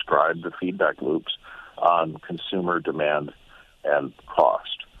that describe the feedback loops on consumer demand and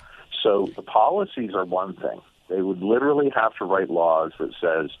cost. So the policies are one thing. They would literally have to write laws that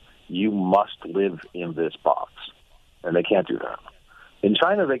says you must live in this box, and they can't do that. In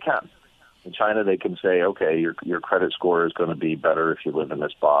China, they can. In China, they can say, okay, your credit score is going to be better if you live in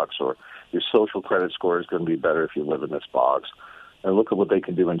this box, or your social credit score is going to be better if you live in this box. And look at what they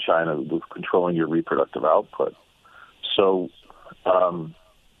can do in China with controlling your reproductive output. So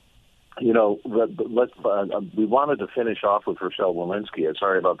we wanted to finish off with Rochelle Walensky.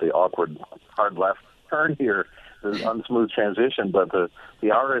 Sorry about the awkward hard left turn here, the unsmooth transition, but the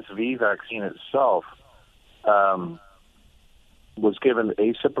RSV vaccine itself was given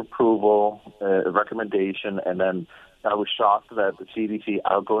ACIP approval, recommendation, and then I was shocked that the CDC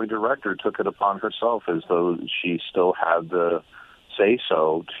outgoing director took it upon herself as though she still had the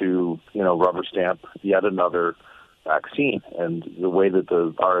say-so to, rubber stamp yet another vaccine. And the way that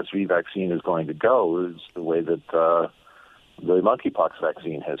the RSV vaccine is going to go is the way that the monkeypox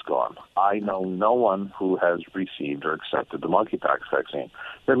vaccine has gone. I know no one who has received or accepted the monkeypox vaccine.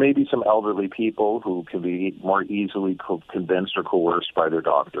 There may be some elderly people who can be more easily convinced or coerced by their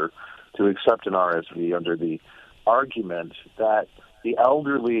doctor to accept an RSV under the argument that the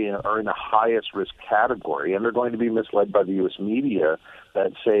elderly are in the highest risk category, and they're going to be misled by the U.S. media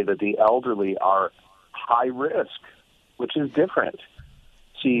that say that the elderly are high risk, which is different.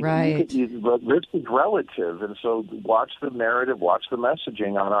 See, right. Risk is relative, and so watch the narrative, watch the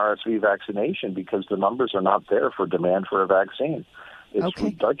messaging on RSV vaccination, because the numbers are not there for demand for a vaccine. It's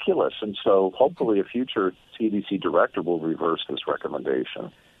ridiculous, and so hopefully a future CDC director will reverse this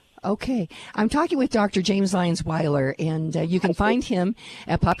recommendation. Okay. I'm talking with Dr. James Lyons-Weiler, and you can find him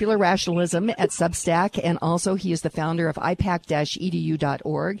at Popular Rationalism at Substack, and also he is the founder of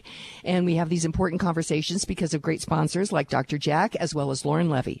ipac-edu.org. And we have these important conversations because of great sponsors like Dr. Jack as well as Lauren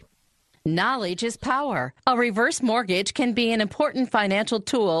Levy. Knowledge is power. A reverse mortgage can be an important financial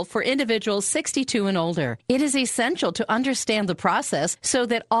tool for individuals 62 and older. It is essential to understand the process so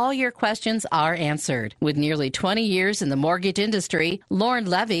that all your questions are answered. With nearly 20 years in the mortgage industry, Lauren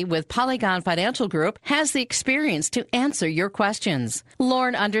Levy with Polygon Financial Group has the experience to answer your questions.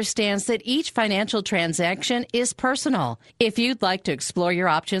 Lauren understands that each financial transaction is personal. If you'd like to explore your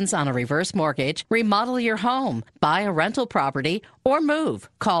options on a reverse mortgage, remodel your home, buy a rental property, or move,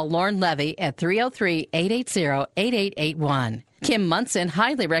 call Lauren Levy at 303-880-8881. Kim Munson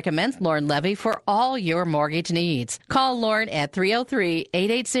highly recommends Lauren Levy for all your mortgage needs. Call Lauren at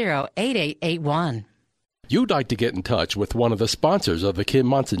 303-880-8881. You'd like to get in touch with one of the sponsors of The Kim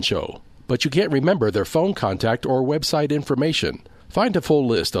Munson Show, but you can't remember their phone contact or website information. Find a full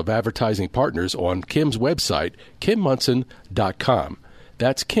list of advertising partners on Kim's website, kimmunson.com.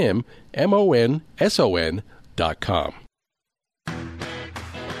 That's Kim, MONSON.com.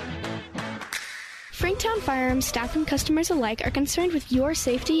 Franktown Firearms staff and customers alike are concerned with your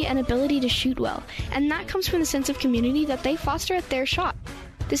safety and ability to shoot well, and that comes from the sense of community that they foster at their shop.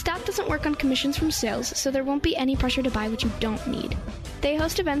 The staff doesn't work on commissions from sales, so there won't be any pressure to buy what you don't need. They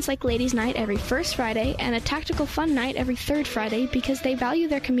host events like Ladies' Night every first Friday and a Tactical Fun Night every third Friday because they value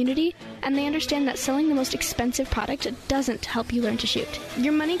their community and they understand that selling the most expensive product doesn't help you learn to shoot.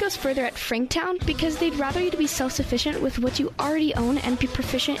 Your money goes further at Franktown because they'd rather you to be self-sufficient with what you already own and be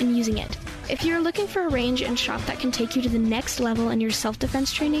proficient in using it. If you're looking for a range and shop that can take you to the next level in your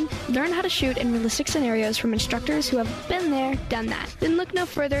self-defense training, learn how to shoot in realistic scenarios from instructors who have been there, done that. Then look no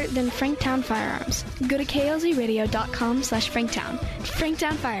further than Franktown Firearms. Go to klzradio.com/Franktown.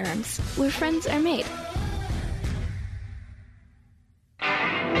 Franktown Firearms, where friends are made.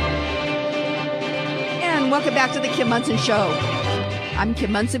 And welcome back to the Kim Munson Show. I'm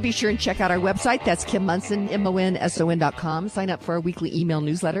Kim Munson. Be sure and check out our website. That's Kim Munson, MONSON.com. Sign up for our weekly email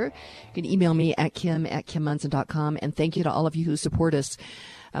newsletter. You can email me at kim@kimmunson.com. And thank you to all of you who support us.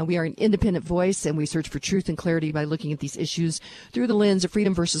 We are an independent voice, and we search for truth and clarity by looking at these issues through the lens of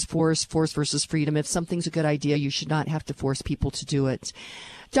freedom versus force, force versus freedom. If something's a good idea, you should not have to force people to do it.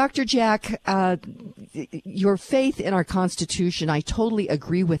 Dr. Jack, your faith in our Constitution, I totally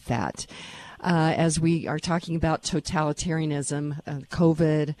agree with that. As we are talking about totalitarianism,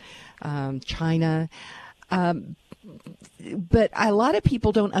 COVID, China. But a lot of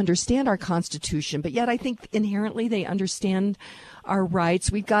people don't understand our Constitution, but yet I think inherently they understand our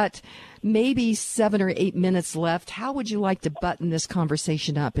rights. We've got maybe 7 or 8 minutes left. How would you like to button this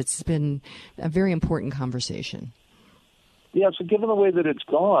conversation up? It's been a very important conversation. Yeah, so given the way that it's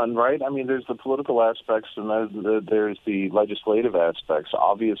gone, right, I mean, there's the political aspects and there's the legislative aspects.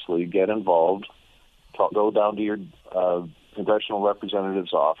 Obviously, get involved, go down to your congressional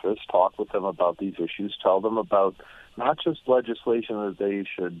representative's office, talk with them about these issues, tell them about not just legislation that they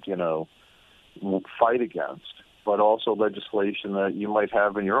should, fight against, but also legislation that you might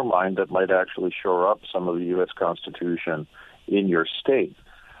have in your mind that might actually shore up some of the U.S. Constitution in your state.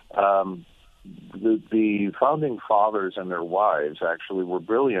 The founding fathers and their wives actually were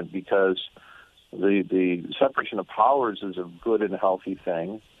brilliant because the separation of powers is a good and healthy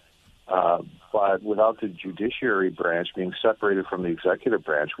thing, but without the judiciary branch being separated from the executive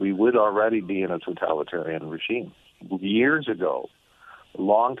branch, we would already be in a totalitarian regime. Years ago, a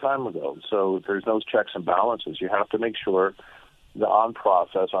long time ago. So there's those checks and balances. You have to make sure the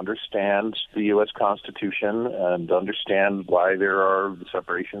on-process understands the U.S. Constitution and understand why there are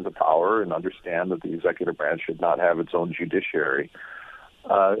separations of power and understand that the executive branch should not have its own judiciary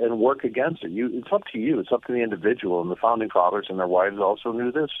and work against it. It's up to you. It's up to the individual. And the Founding Fathers and their wives also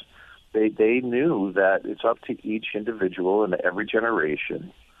knew this. They knew that it's up to each individual in every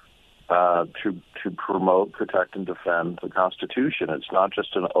generation to promote, protect, and defend the Constitution. It's not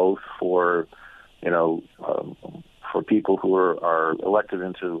just an oath for, for people who are elected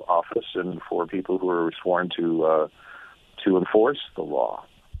into office and for people who are sworn to enforce the law.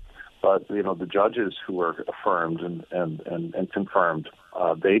 But the judges who are affirmed and confirmed,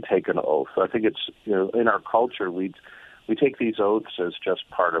 they take an oath. So I think it's in our culture we take these oaths as just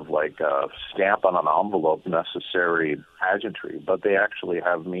part of like a stamp on an envelope, necessary pageantry, but they actually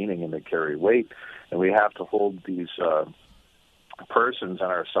have meaning and they carry weight. And we have to hold these persons and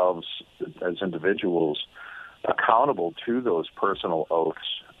ourselves as individuals accountable to those personal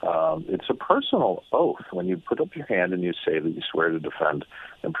oaths. It's a personal oath when you put up your hand and you say that you swear to defend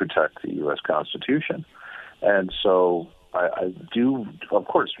and protect the U.S. Constitution. And so I do, of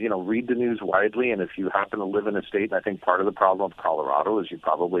course, read the news widely, and if you happen to live in a state, and I think part of the problem of Colorado is you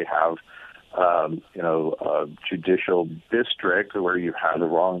probably have, a judicial district where you have the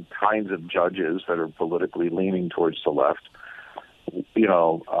wrong kinds of judges that are politically leaning towards the left,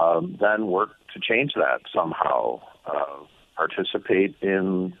 then work to change that somehow, participate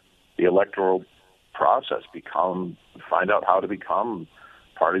in the electoral process, find out how to become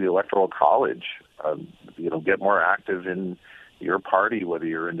part of the Electoral College, get more active in your party, whether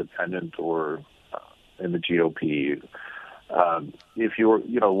you're independent or in the GOP. If you're,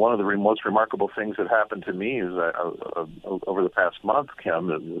 one of the most remarkable things that happened to me is over the past month,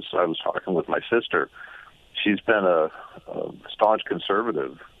 Kim, I was talking with my sister. She's been a staunch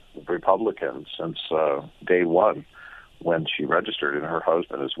conservative Republican since day one when she registered, and her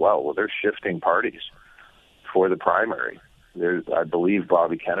husband as well. Well, they're shifting parties for the primary. I believe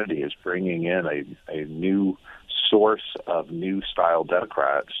Bobby Kennedy is bringing in a new source of new style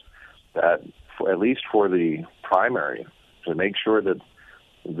Democrats that, at least for the primary, to make sure that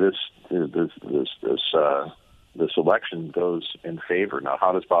this election goes in favor. Now,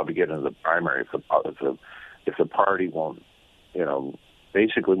 how does Bobby get into the primary if the party won't,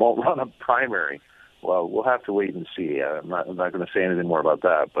 basically won't run a primary? Well, we'll have to wait and see. I'm not going to say anything more about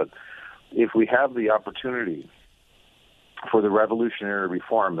that. But if we have the opportunity for the revolutionary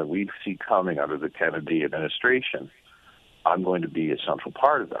reform that we see coming out of the Kennedy administration, I'm going to be a central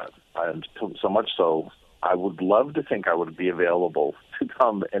part of that. And so much so, I would love to think I would be available to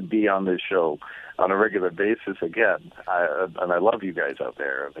come and be on this show on a regular basis again. And I love you guys out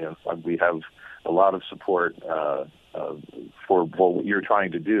there. We have a lot of support for what you're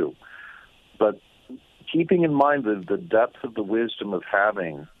trying to do. But keeping in mind the depth of the wisdom of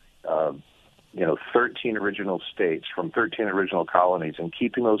having 13 original states from 13 original colonies and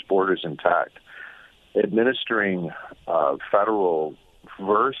keeping those borders intact, administering federal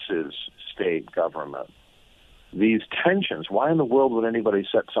versus state government, these tensions, why in the world would anybody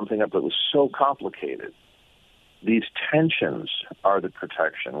set something up that was so complicated? These tensions are the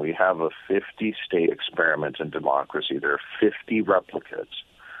protection. We have a 50-state experiment in democracy. There are 50 replicates.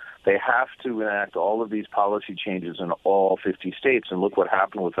 They have to enact all of these policy changes in all 50 states. And look what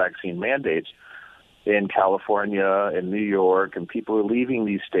happened with vaccine mandates in California and New York, and people are leaving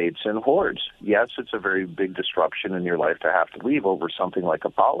these states in hordes. Yes, it's a very big disruption in your life to have to leave over something like a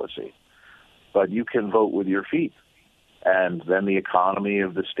policy, but you can vote with your feet. And then the economy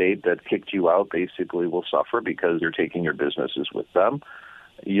of the state that kicked you out basically will suffer because you're taking your businesses with them.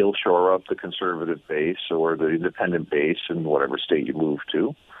 You'll shore up the conservative base or the independent base in whatever state you move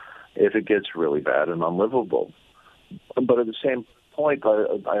to if it gets really bad and unlivable. But at the same point,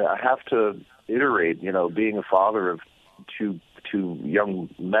 I have to iterate, being a father of two young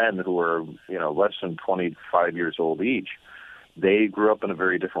men who are, less than 25 years old each, they grew up in a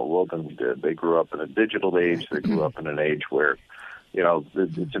very different world than we did. They grew up in a digital age. They grew up in an age where,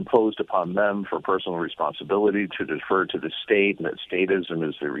 it's imposed upon them for personal responsibility to defer to the state, and that statism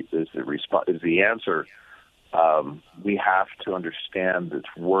is the answer. We have to understand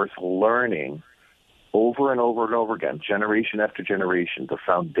it's worth learning over and over and over again, generation after generation, the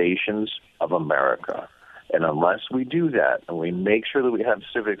foundations of America. And unless we do that, and we make sure that we have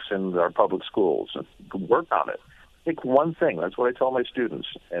civics in our public schools and work on it, pick one thing. That's what I tell my students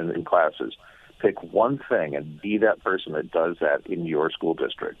in classes. Pick one thing and be that person that does that in your school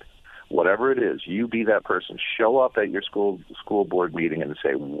district. whatever it is, you be that person. Show up at your school board meeting and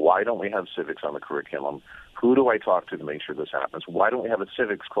say, why don't we have civics on the curriculum? Who do I talk to make sure this happens? Why don't we have a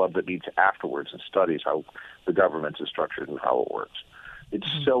civics club that meets afterwards and studies how the government is structured and how it works? It's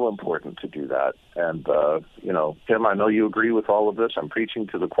so important to do that. And, Tim, I know you agree with all of this. I'm preaching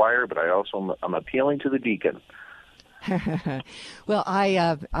to the choir, but I'm appealing to the deacon. Well,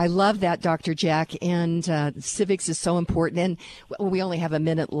 I love that, Dr. Jack, and civics is so important. And we only have a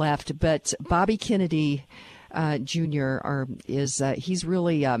minute left, but Bobby Kennedy Jr. He's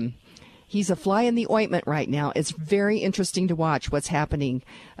really he's a fly in the ointment right now. It's very interesting to watch what's happening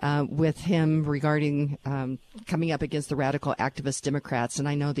with him regarding coming up against the radical activist Democrats, and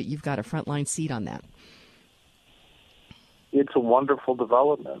I know that you've got a frontline seat on that. It's a wonderful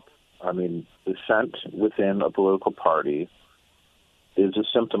development. I mean, dissent within a political party is a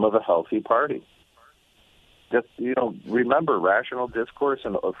symptom of a healthy party. Just, remember, rational discourse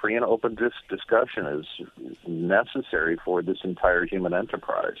and a free and open discussion is necessary for this entire human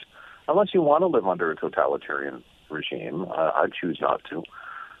enterprise. Unless you want to live under a totalitarian regime, I choose not to.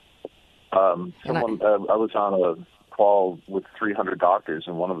 I was on a call with 300 doctors,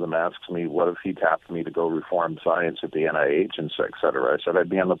 and one of them asks me, what if he tapped me to go reform science at the NIH, and et cetera? I said I'd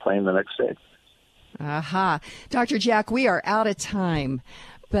be on the plane the next day. Aha. Dr. Jack, we are out of time.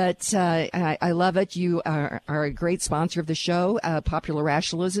 But I love it. You are a great sponsor of the show, Popular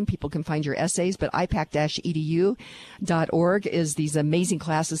Rationalism. People can find your essays, but ipac-edu.org is these amazing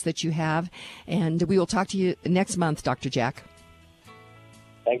classes that you have. And we will talk to you next month, Dr. Jack.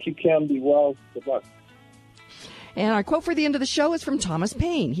 Thank you, Kim. Be well. Good luck. And our quote for the end of the show is from Thomas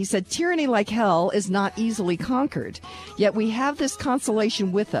Paine. He said, "Tyranny like hell is not easily conquered. Yet we have this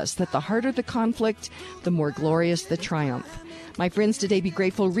consolation with us, that the harder the conflict, the more glorious the triumph." My friends, today be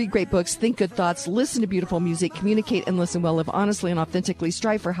grateful, read great books, think good thoughts, listen to beautiful music, communicate and listen well, live honestly and authentically,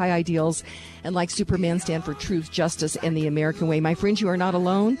 strive for high ideals, and like Superman, stand for truth, justice, and the American way. My friends, you are not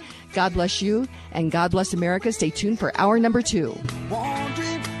alone. God bless you, and God bless America. Stay tuned for hour number 2.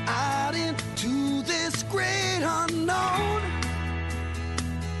 Wandering out into this great unknown,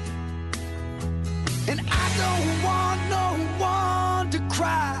 and I don't want no one to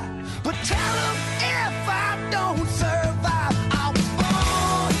cry, but tell them if I don't survive, I was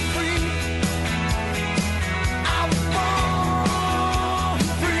born free. I was born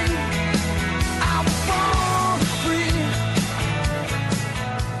free. I was born free.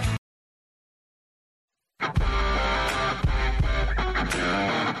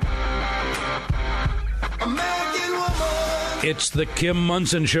 American woman. It's the Kim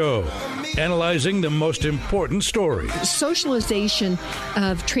Munson Show, analyzing the most important stories. Socialization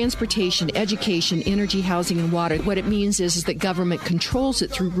of transportation, education, energy, housing, and water. What it means is that government controls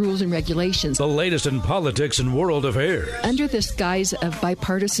it through rules and regulations. The latest in politics and world affairs. Under this guise of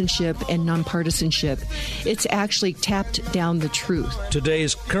bipartisanship and nonpartisanship, it's actually tapped down the truth.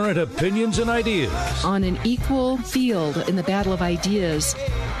 Today's current opinions and ideas. On an equal field in the battle of ideas,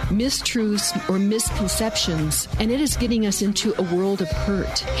 mistruths or misconceptions, and it is getting us into a world of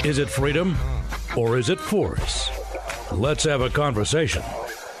hurt. Is it freedom or is it force? Let's have a conversation.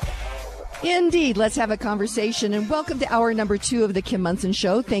 Indeed, let's have a conversation, and welcome to hour number 2 of the Kim Munson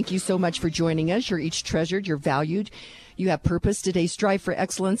Show. Thank you so much for joining us. You're each treasured, you're valued, you have purpose. Today, strive for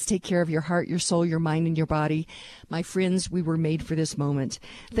excellence. Take care of your heart, your soul, your mind, and your body. My friends, we were made for this moment.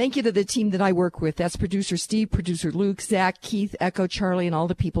 Thank you to the team that I work with. That's producer Steve, producer Luke, Zach, Keith, Echo, Charlie, and all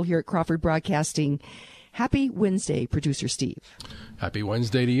the people here at Crawford Broadcasting. Happy Wednesday, producer Steve. Happy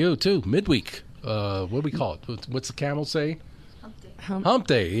Wednesday to you, too. Midweek. What do we call it? What's the camel say? Hump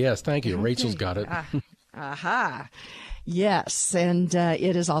Day. Yes, thank you. Rachel's got it. Aha. Yes, and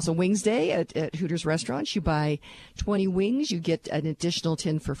it is also Wings Day at Hooters Restaurants. You buy 20 wings, you get an additional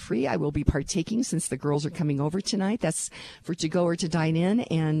 10 for free. I will be partaking since the girls are coming over tonight. That's for to go or to dine in,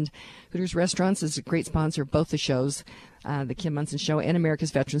 and Hooters Restaurants is a great sponsor of both the shows, the Kim Munson Show and America's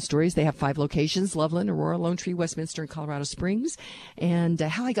Veteran Stories. They have 5 locations: Loveland, Aurora, Lone Tree, Westminster, and Colorado Springs. And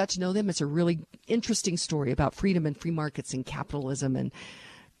how I got to know them, it's a really interesting story about freedom and free markets and capitalism and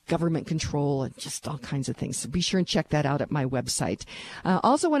government control and just all kinds of things. So be sure and check that out at my website.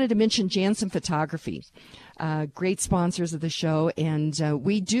 Also wanted to mention Jansen Photography, great sponsors of the show. And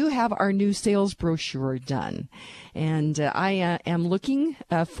we do have our new sales brochure done. And I am looking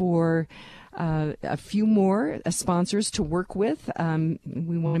for a few more sponsors to work with.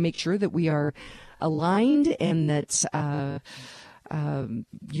 We want to make sure that we are aligned and that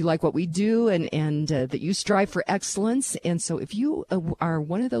you like what we do and that you strive for excellence. And so if you are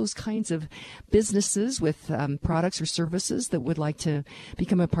one of those kinds of businesses with products or services that would like to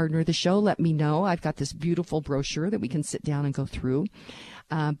become a partner of the show, let me know. I've got this beautiful brochure that we can sit down and go through.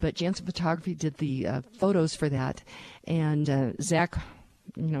 but Jansen Photography did the photos for that. And Zach,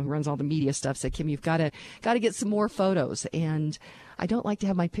 runs all the media stuff, said, Kim, you've got to get some more photos. And I don't like to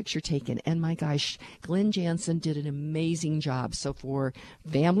have my picture taken. And my gosh, Glenn Jansen did an amazing job. So for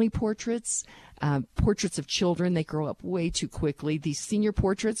family portraits, portraits of children, they grow up way too quickly. These senior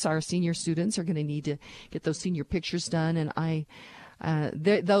portraits, our senior students are going to need to get those senior pictures done. And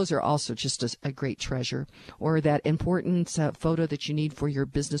those are also just a great treasure. Or that important photo that you need for your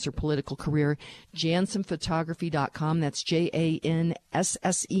business or political career, JansenPhotography.com. That's JANSSEN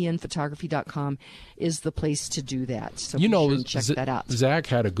Photography.com is the place to do that. So check that out. Zach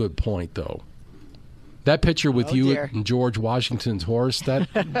had a good point, though. That picture with you and George Washington's horse,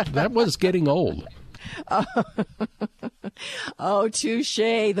 that was getting old. Oh, touche.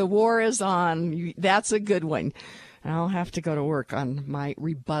 The war is on. That's a good one. I'll have to go to work on my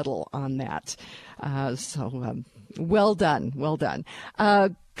rebuttal on that. Well done. Well done.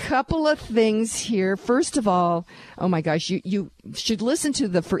 Couple of things here. First of all, oh my gosh, you should listen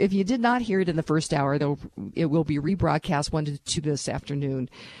to if you did not hear it in the first hour, though, it will be rebroadcast 1 to 2 this afternoon.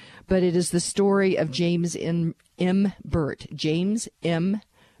 But it is the story of James M. Burt. James M.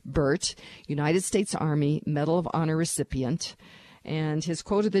 Burt, United States Army Medal of Honor recipient. And his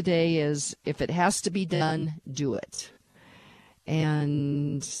quote of the day is, if it has to be done, do it.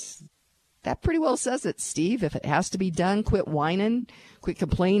 And that pretty well says it, Steve. If it has to be done, quit whining, quit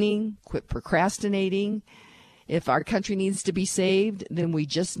complaining, quit procrastinating. If our country needs to be saved, then we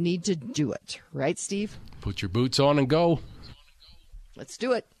just need to do it. Right, Steve? Put your boots on and go. Let's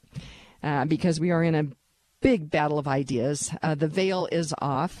do it. Because we are in a big battle of ideas. The veil is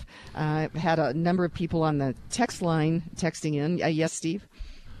off. I've had a number of people on the text line texting in. Yes, Steve?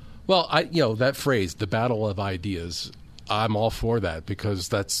 Well, that phrase, the battle of ideas, I'm all for that because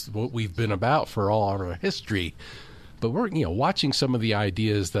that's what we've been about for all our history. But we're, watching some of the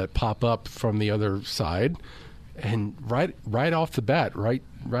ideas that pop up from the other side, and right off the bat, right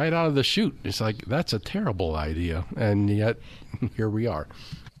out of the chute, it's like, that's a terrible idea. And yet, here we are.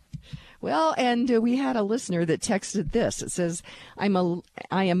 Well, and we had a listener that texted this. It says, I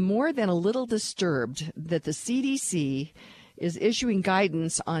am more than a little disturbed that the CDC is issuing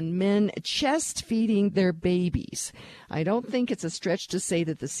guidance on men chest feeding their babies. I don't think it's a stretch to say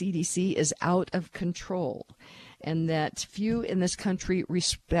that the CDC is out of control and that few in this country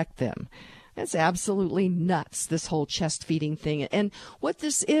respect them. That's absolutely nuts, this whole chest feeding thing. And what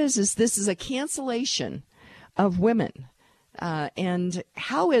this is this is a cancellation of women. And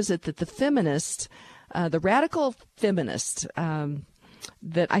how is it that the feminist, the radical feminist,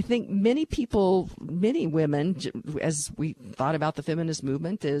 that I think many women, as we thought about the feminist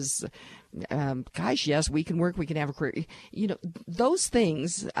movement, is, gosh, yes, we can work, we can have a career. Those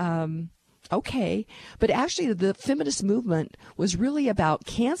things, okay. But actually, the feminist movement was really about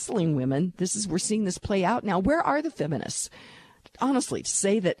canceling women. We're seeing this play out now. Where are the feminists? Honestly, to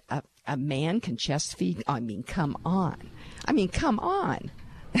say that a man can chest feed, come on.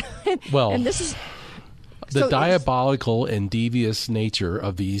 Well, and this is the diabolical and devious nature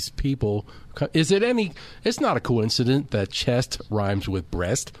of these people. It's not a coincidence that chest rhymes with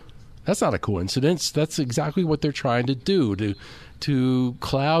breast. That's not a coincidence. That's exactly what they're trying to do, to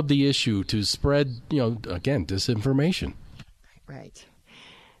cloud the issue, to spread, again, disinformation. Right.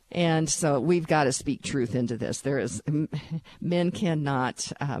 And so we've got to speak truth into this. Men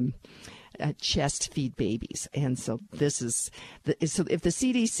cannot chest feed babies. And so this is, so if the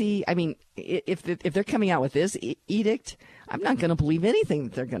CDC, if they're coming out with this edict, I'm not going to believe anything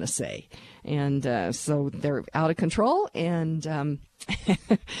that they're going to say. And so they're out of control, and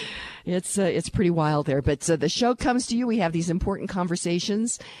it's pretty wild there. But the show comes to you. We have these important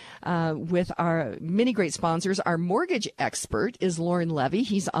conversations with our many great sponsors. Our mortgage expert is Lauren Levy.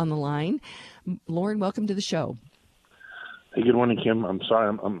 He's on the line. Lauren, welcome to the show. Hey, good morning, Kim. I'm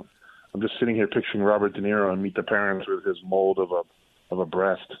sorry. I'm just sitting here picturing Robert De Niro and Meet the Parents with his mold of a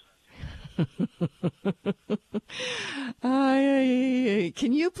breast.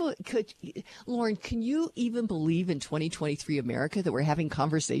 Lauren, can you even believe in 2023 America that we're having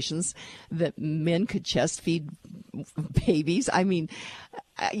conversations that men could chest feed babies?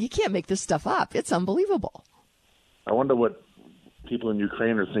 You can't make this stuff up. It's unbelievable. I wonder what people in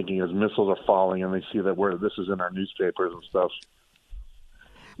Ukraine are thinking as missiles are falling and they see that this is in our newspapers and stuff.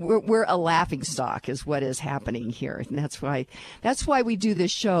 We're a laughingstock is what is happening here. And that's why we do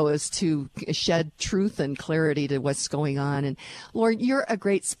this show, is to shed truth and clarity to what's going on. And Lauren, you're a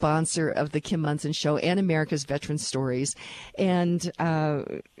great sponsor of the Kim Monson Show and America's Veteran Stories. And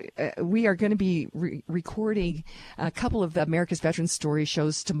we are going to be recording a couple of America's Veteran Story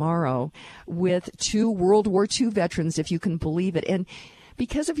shows tomorrow with 2 World War II veterans, if you can believe it. And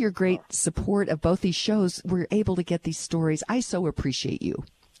because of your great support of both these shows, we're able to get these stories. I so appreciate you.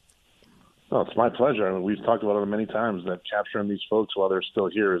 Oh, it's my pleasure. I mean, we've talked about it many times that capturing these folks while they're still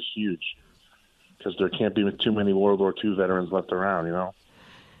here is huge, because there can't be too many World War II veterans left around, you know?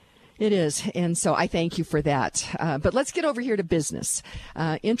 It is, and so I thank you for that. But let's get over here to business.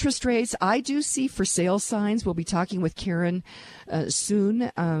 Interest rates, I do see for sale signs. We'll be talking with Karen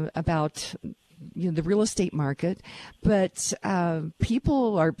soon about the real estate market. But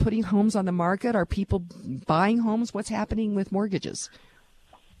people are putting homes on the market. Are people buying homes? What's happening with mortgages?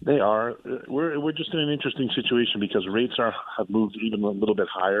 They are. We're just in an interesting situation because rates have moved even a little bit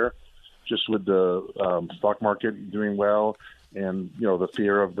higher, just with the stock market doing well, and the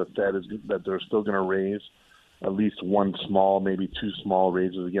fear of the Fed is that they're still going to raise at least one small, maybe two small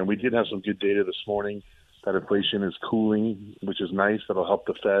raises again. We did have some good data this morning that inflation is cooling, which is nice. That'll help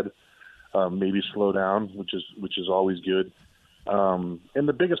the Fed maybe slow down, which is always good. And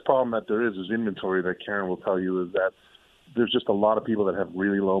the biggest problem that there is inventory. That Karen will tell you is that there's just a lot of people that have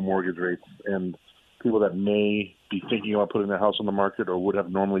really low mortgage rates, and people that may be thinking about putting their house on the market or would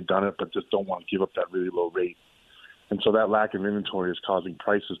have normally done it but just don't want to give up that really low rate. And so that lack of inventory is causing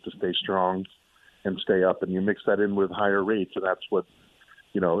prices to stay strong and stay up. And you mix that in with higher rates, and that's what,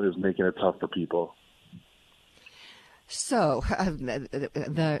 is making it tough for people. So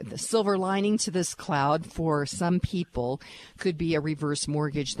the silver lining to this cloud for some people could be a reverse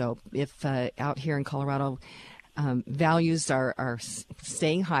mortgage, though. If out here in Colorado, values are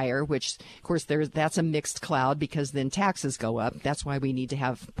staying higher, which, of course, that's a mixed cloud because then taxes go up. That's why we need to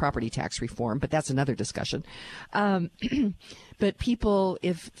have property tax reform, but that's another discussion. But people,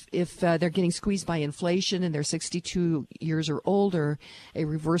 if they're getting squeezed by inflation and they're 62 years or older, a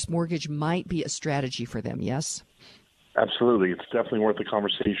reverse mortgage might be a strategy for them, yes? Absolutely. It's definitely worth the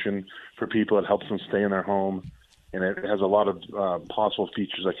conversation for people. It helps them stay in their home, and it has a lot of possible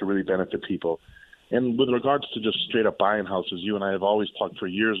features that can really benefit people. And with regards to just straight up buying houses, you and I have always talked for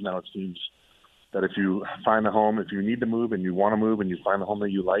years now, it seems, that if you find a home, if you need to move and you want to move and you find a home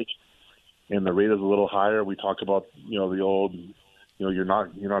that you like and the rate is a little higher, we talk about, the old, you're not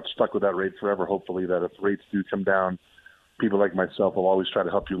stuck with that rate forever. Hopefully that if rates do come down, people like myself will always try to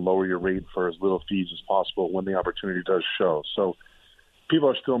help you lower your rate for as little fees as possible when the opportunity does show. So people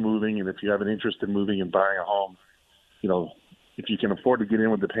are still moving, and if you have an interest in moving and buying a home, if you can afford to get in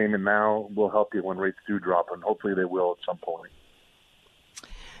with the payment now, we'll help you when rates do drop, and hopefully they will at some point.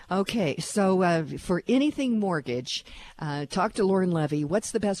 Okay, so for anything mortgage, talk to Lauren Levy. What's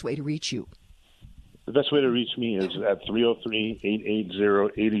the best way to reach you? The best way to reach me is at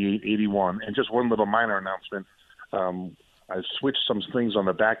 303-880-8881. And just one little minor announcement. I switched some things on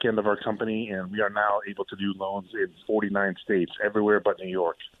the back end of our company, and we are now able to do loans in 49 states, everywhere but New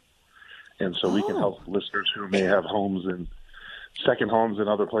York. And so we can help listeners who may have homes and second homes in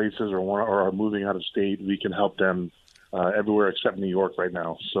other places or are moving out of state. We can help them everywhere except New York right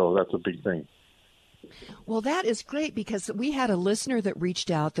now. So that's a big thing. Well, that is great because we had a listener that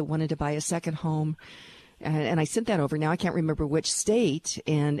reached out that wanted to buy a second home, and I sent that over. Now I can't remember which state,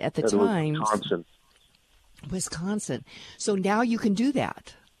 and at the time, Wisconsin. So now you can do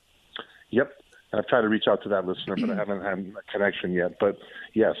that. Yep. I've tried to reach out to that listener, but I haven't had a connection yet. But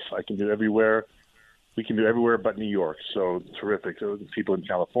yes, I can do everywhere. We can do everywhere but New York. So terrific. People in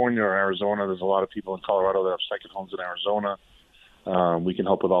California or Arizona. There's a lot of people in Colorado that have second homes in Arizona. We can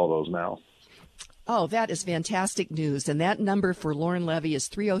help with all those now. Oh, that is fantastic news. And that number for Lauren Levy is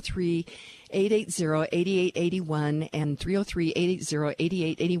 303-880-8881 and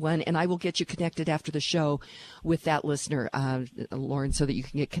 303-880-8881. And I will get you connected after the show with that listener, Lauren, so that you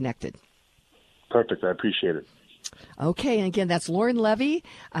can get connected. Perfect. I appreciate it. Okay, and again, that's Lauren Levy.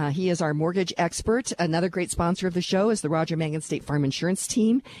 He is our mortgage expert. Another great sponsor of the show is the Roger Mangan State Farm Insurance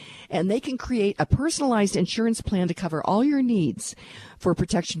Team, and they can create a personalized insurance plan to cover all your needs for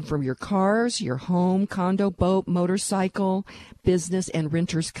protection from your cars, your home, condo, boat, motorcycle, business, and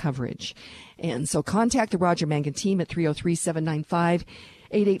renters coverage. And so contact the Roger Mangan team at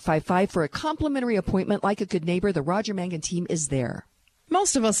 303-795-8855 for a complimentary appointment. Like a good neighbor, the Roger Mangan team is there.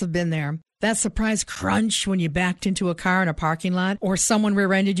 Most of us have been there. That surprise crunch when you backed into a car in a parking lot or someone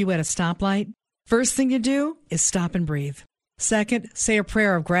rear-ended you at a stoplight. First thing you do is stop and breathe. Second, say a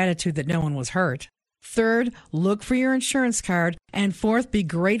prayer of gratitude that no one was hurt. Third, look for your insurance card. And fourth, be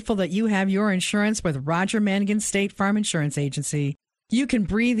grateful that you have your insurance with Roger Mangan State Farm Insurance Agency. You can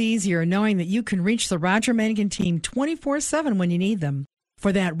breathe easier knowing that you can reach the Roger Mangan team 24/7 when you need them.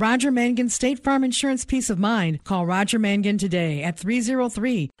 For that Roger Mangan State Farm Insurance peace of mind, call Roger Mangan today at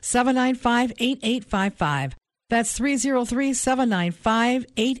 303-795-8855. That's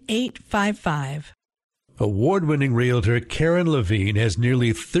 303-795-8855. Award-winning realtor Karen Levine has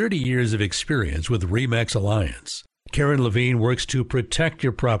nearly 30 years of experience with RE/MAX Alliance. Karen Levine works to protect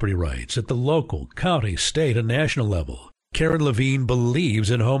your property rights at the local, county, state, and national level. Karen Levine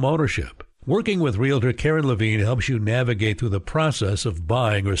believes in home ownership. Working with realtor Karen Levine helps you navigate through the process of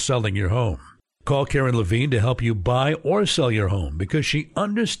buying or selling your home. Call Karen Levine to help you buy or sell your home because she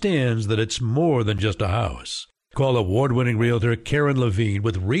understands that it's more than just a house. Call award-winning realtor Karen Levine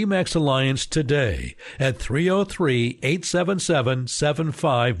with RE/MAX Alliance today at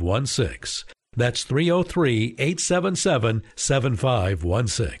 303-877-7516. That's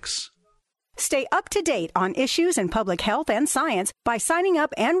 303-877-7516. Stay up to date on issues in public health and science by signing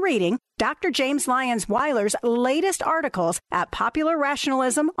up and reading Dr. James Lyons-Weiler's latest articles at Popular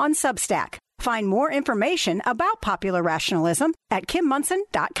Rationalism on Substack. Find more information about popular rationalism at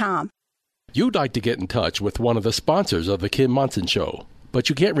KimMunson.com. You'd like to get in touch with one of the sponsors of The Kim Munson Show, but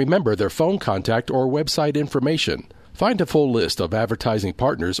you can't remember their phone contact or website information. Find a full list of advertising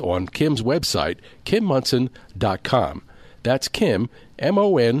partners on Kim's website, KimMunson.com. That's Kim,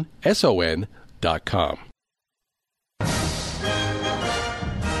 MONSON.com.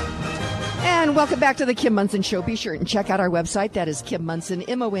 And welcome back to the Kim Munson Show. Be sure and check out our website. That is Kim Munson,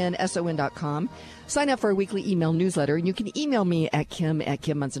 MONSON.com. Sign up for our weekly email newsletter, and you can email me at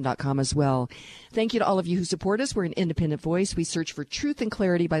kim@kimmunson.com as well. Thank you to all of you who support us. We're an independent voice. We search for truth and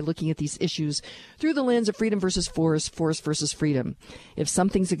clarity by looking at these issues through the lens of freedom versus force, force versus freedom. If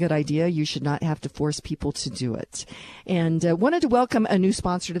something's a good idea, you should not have to force people to do it. And wanted to welcome a new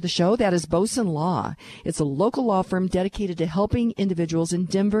sponsor to the show. That is Boson Law. It's a local law firm dedicated to helping individuals in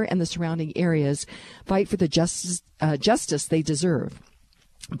Denver and the surrounding areas fight for the justice they deserve.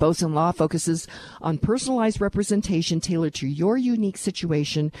 Boson Law focuses on personalized representation tailored to your unique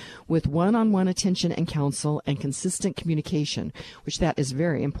situation with one-on-one attention and counsel and consistent communication, which that is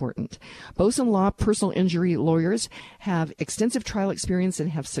very important. Boson Law personal injury lawyers have extensive trial experience and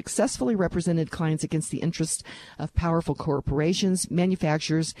have successfully represented clients against the interests of powerful corporations,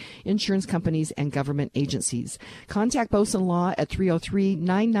 manufacturers, insurance companies, and government agencies. Contact Boson Law at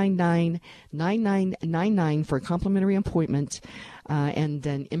 303-999-9999 for a complimentary appointment and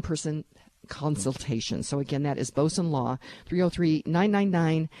an in-person consultation. So again, that is Boson Law,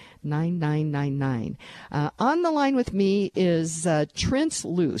 303-999-9999. On the line with me is Trent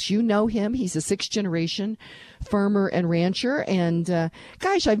Loos. You know him. He's a sixth-generation farmer and rancher. And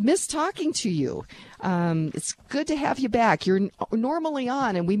gosh, I've missed talking to you. It's good to have you back. You're normally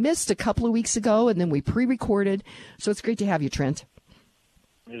on, and we missed a couple of weeks ago, and then we pre-recorded. So it's great to have you, Trent.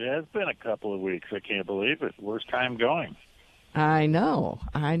 It has been a couple of weeks. I can't believe it. Where's time going? I know.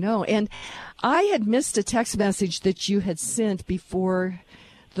 And I had missed a text message that you had sent before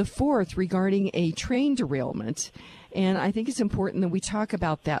the 4th regarding a train derailment, and I think it's important that we talk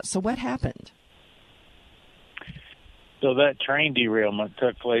about that. So what happened? So that train derailment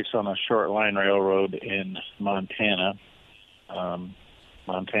took place on a short line railroad in Montana.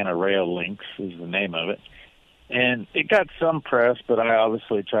 Montana Rail Links is the name of it. And it got some press, but I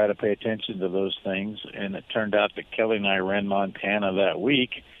obviously try to pay attention to those things. And it turned out that Kelly and I were in Montana that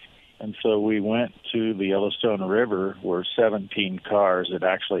week. And so we went to the Yellowstone River where 17 cars had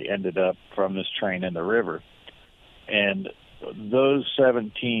actually ended up from this train in the river. And those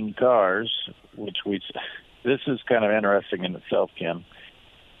 17 cars, this is kind of interesting in itself, Kim.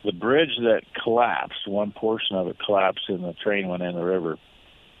 The bridge that collapsed, one portion of it collapsed and the train went in the river,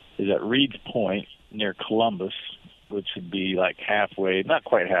 is at Reed's Point, near Columbus, which would be like halfway, not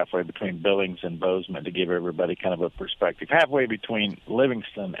quite halfway, between Billings and Bozeman, to give everybody kind of a perspective. Halfway between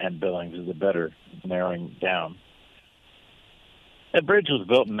Livingston and Billings is a better narrowing down. That bridge was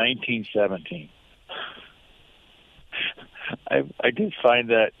built in 1917. I do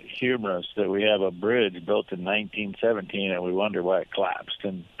find that humorous that we have a bridge built in 1917 and we wonder why it collapsed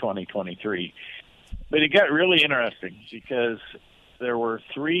in 2023. But it got really interesting because there were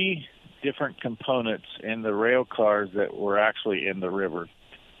 3 different components in the rail cars that were actually in the river.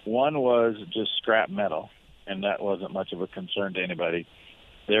 One was just scrap metal, and that wasn't much of a concern to anybody.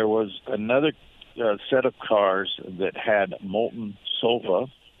 There was another set of cars that had molten sulfur,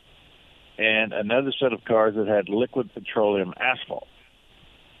 and another set of cars that had liquid petroleum asphalt.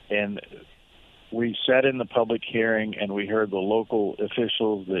 And we sat in the public hearing, and we heard the local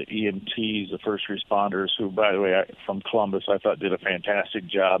officials, the EMTs, the first responders, who, by the way, from Columbus, I thought did a fantastic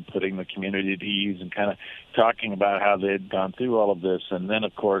job putting the community at ease and kind of talking about how they had gone through all of this. And then,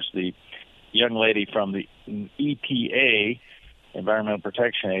 of course, the young lady from the EPA, Environmental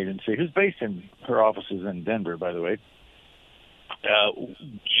Protection Agency, who's based in, her office is in Denver, by the way,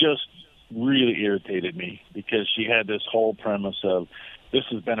 just really irritated me because she had this whole premise of this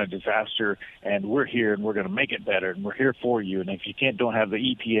has been a disaster, and we're here, and we're going to make it better, and we're here for you. And if you don't have the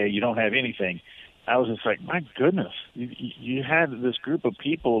EPA, you don't have anything. I was just like, my goodness, you had this group of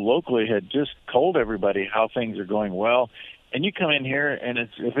people locally had just told everybody how things are going well, and you come in here, and if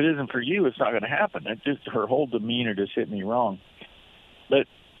it isn't for you, it's not going to happen. Her whole demeanor just hit me wrong. But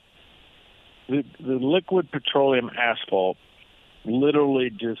the liquid petroleum asphalt literally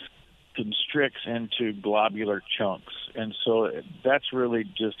just constricts into globular chunks, and so that's really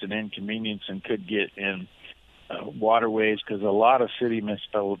just an inconvenience and could get in waterways, because a lot of city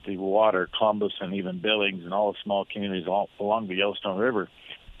municipality water, Columbus and even Billings and all the small communities along the Yellowstone River,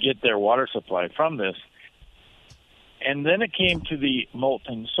 get their water supply from this. And then it came to the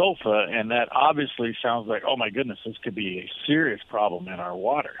molten sulfur, and that obviously sounds like, oh my goodness, this could be a serious problem in our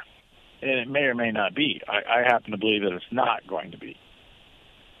water. And it may or may not be. I happen to believe that it's not going to be.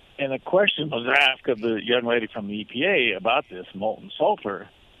 And a question was asked of the young lady from the EPA about this molten sulfur,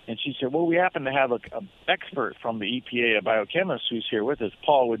 and she said, well, we happen to have an expert from the EPA, a biochemist who's here with us.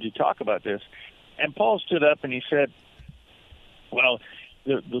 Paul, would you talk about this? And Paul stood up and he said, well,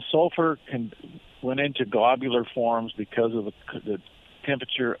 the sulfur went into globular forms because of the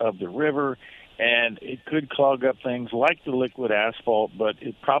temperature of the river, and it could clog up things like the liquid asphalt, but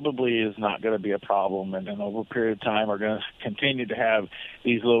it probably is not going to be a problem. And then over a period of time, we're going to continue to have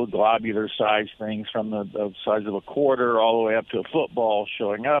these little globular-sized things from the size of a quarter all the way up to a football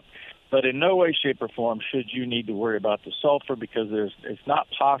showing up. But in no way, shape, or form should you need to worry about the sulfur, because it's not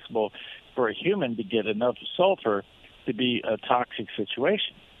possible for a human to get enough sulfur to be a toxic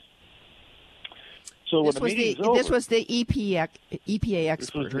situation. So this was the EPA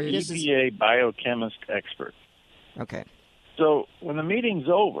expert. This was the EPA biochemist expert. Okay. So when the meeting's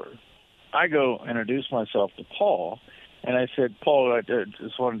over, I go introduce myself to Paul, and I said, Paul, I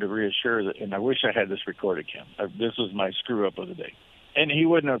just wanted to reassure that, and I wish I had this recorded, Kim. This was my screw-up of the day. And he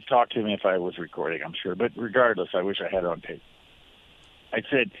wouldn't have talked to me if I was recording, I'm sure. But regardless, I wish I had it on tape. I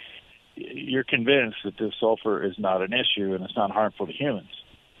said, you're convinced that this sulfur is not an issue and it's not harmful to humans.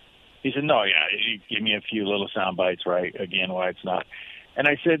 He said, no, yeah, you give me a few little sound bites, right, again, why it's not. And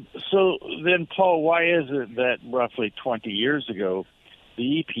I said, so then, Paul, why is it that roughly 20 years ago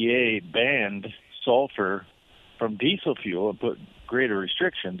the EPA banned sulfur from diesel fuel and put greater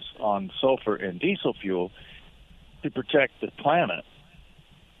restrictions on sulfur in diesel fuel to protect the planet?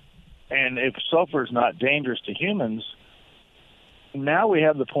 And if sulfur is not dangerous to humans, now we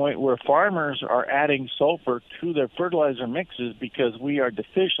have the point where farmers are adding sulfur to their fertilizer mixes because we are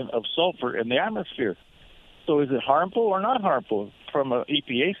deficient of sulfur in the atmosphere. So is it harmful or not harmful from an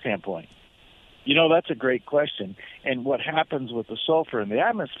EPA standpoint? You know, that's a great question. And what happens with the sulfur in the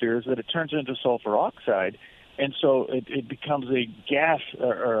atmosphere is that it turns into sulfur oxide, and so it becomes a gas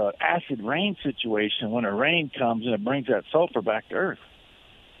or acid rain situation when a rain comes and it brings that sulfur back to Earth.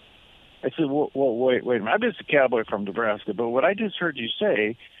 I said, well, wait a minute. I'm just a cowboy from Nebraska, but what I just heard you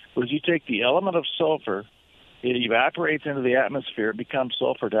say was you take the element of sulfur, it evaporates into the atmosphere, it becomes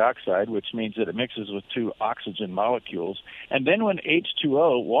sulfur dioxide, which means that it mixes with two oxygen molecules, and then when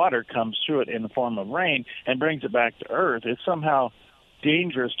H2O, water, comes through it in the form of rain and brings it back to Earth, it's somehow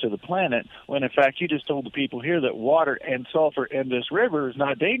dangerous to the planet, when in fact you just told the people here that water and sulfur in this river is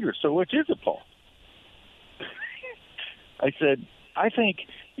not dangerous. So which is it, Paul? I said, I think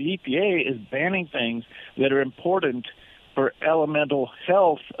the EPA is banning things that are important for elemental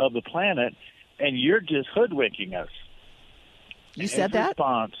health of the planet, and you're just hoodwinking us. You said that?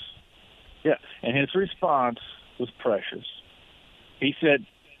 Yeah, and his response was precious. He said,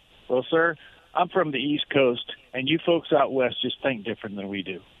 well, sir, I'm from the East Coast, and you folks out west just think different than we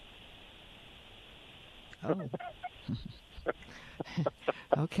do. Oh.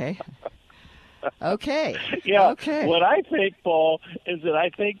 Okay. Okay. Yeah. Okay. What I think, Paul, is that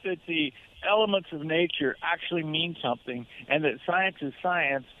I think that the elements of nature actually mean something, and that science is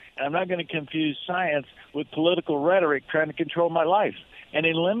science, and I'm not going to confuse science with political rhetoric trying to control my life. And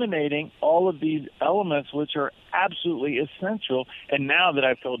eliminating all of these elements which are absolutely essential. And now that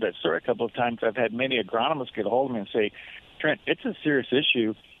I've told that story a couple of times, I've had many agronomists get a hold of me and say, Trent, it's a serious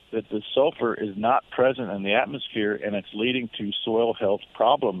issue that the sulfur is not present in the atmosphere, and it's leading to soil health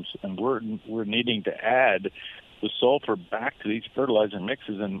problems, and we're needing to add the sulfur back to these fertilizer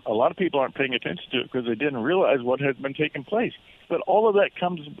mixes. And a lot of people aren't paying attention to it because they didn't realize what has been taking place. But all of that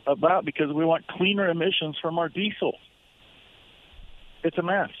comes about because we want cleaner emissions from our diesel. It's a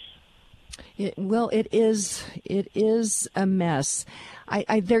mess. It is a mess.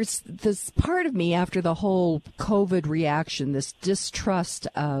 There's this part of me after the whole COVID reaction, this distrust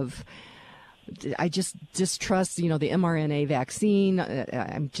of, I just distrust, the mRNA vaccine.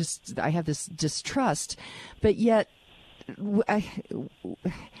 I have this distrust, but yet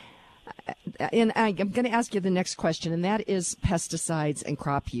and I'm going to ask you the next question, and that is pesticides and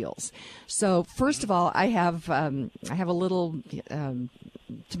crop yields. So first of all, I have a little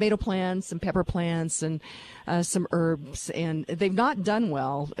tomato plants, some pepper plants, and some herbs, and they've not done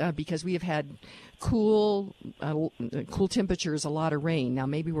well because we have had cool temperatures, a lot of rain. Now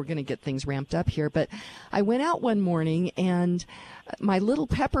maybe we're going to get things ramped up here, but I went out one morning and my little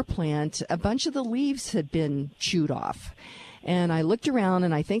pepper plant, a bunch of the leaves had been chewed off. And I looked around,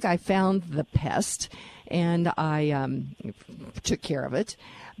 and I think I found the pest, and I took care of it.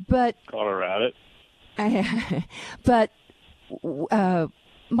 But Colorado. But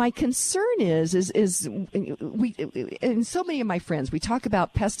my concern is we, and so many of my friends, we talk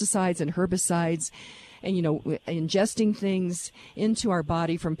about pesticides and herbicides, and ingesting things into our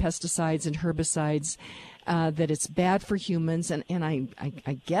body from pesticides and herbicides. That it's bad for humans, and I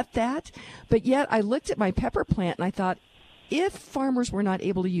get that. But yet I looked at my pepper plant, and I thought, if farmers were not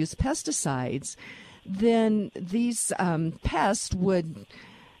able to use pesticides, then these pests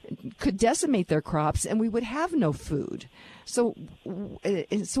could decimate their crops, and we would have no food. So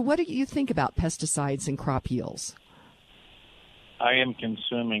what do you think about pesticides and crop yields? I am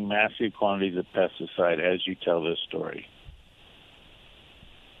consuming massive quantities of pesticide as you tell this story.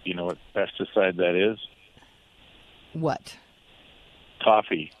 You know what pesticide that is? What?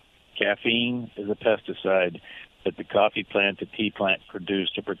 Coffee. Caffeine is a pesticide that the coffee plant, the tea plant,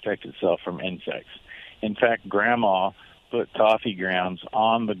 produced to protect itself from insects. In fact, Grandma put coffee grounds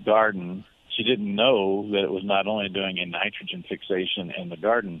on the garden. She didn't know that it was not only doing a nitrogen fixation in the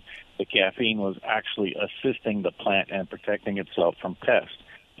garden, the caffeine was actually assisting the plant and protecting itself from pests.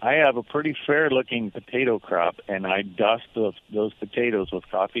 I have a pretty fair-looking potato crop, and I dust those potatoes with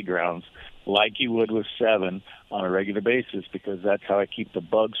coffee grounds like you would with 7 on a regular basis, because that's how I keep the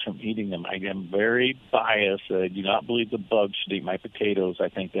bugs from eating them. I am very biased. I do not believe the bugs should eat my potatoes. I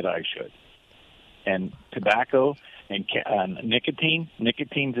think that I should. And tobacco and nicotine's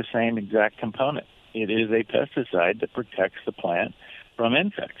the same exact component. It is a pesticide that protects the plant from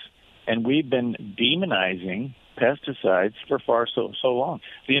insects. And we've been demonizing pesticides for so long.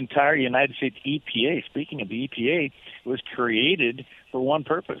 The entire United States EPA, speaking of the EPA, was created for one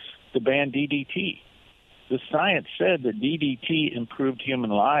purpose, to ban DDT. The science said that DDT improved human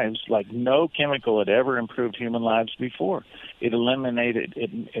lives like no chemical had ever improved human lives before. It eliminated,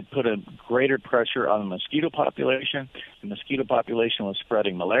 it put a greater pressure on the mosquito population. The mosquito population was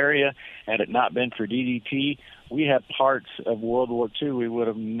spreading malaria. Had it not been for DDT, we had parts of World War II we would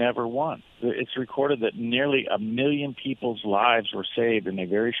have never won. It's recorded that nearly 1 million people's lives were saved in a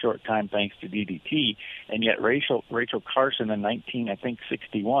very short time thanks to DDT, and yet Rachel Carson in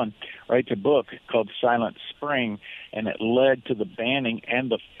 1961 writes a book called Silent Spring, and it led to the banning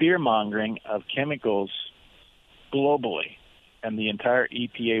and the fear-mongering of chemicals globally. And the entire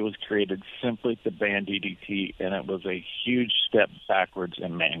EPA was created simply to ban DDT, and it was a huge step backwards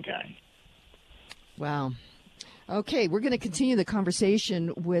in mankind. Wow. Okay, we're going to continue the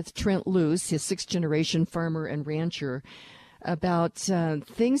conversation with Trent Loos, his 6th-generation farmer and rancher, about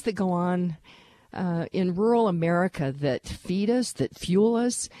things that go on in rural America that feed us, that fuel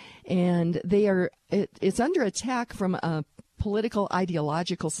us, and it's under attack from a political,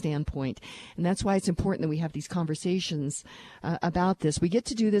 ideological standpoint. And that's why it's important that we have these conversations about this. We get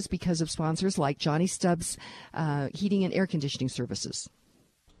to do this because of sponsors like Johnny Stubbs Heating and Air Conditioning Services.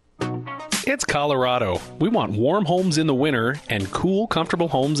 It's Colorado. We want warm homes in the winter and cool, comfortable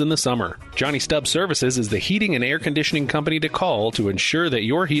homes in the summer. Johnny Stubbs Services is the heating and air conditioning company to call to ensure that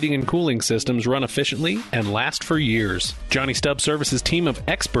your heating and cooling systems run efficiently and last for years. Johnny Stubbs Services' team of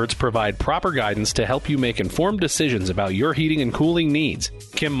experts provide proper guidance to help you make informed decisions about your heating and cooling needs.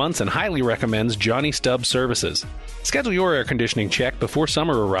 Kim Munson highly recommends Johnny Stubbs Services. Schedule your air conditioning check before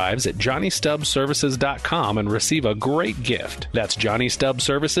summer arrives at JohnnyStubbsServices.com and receive a great gift. That's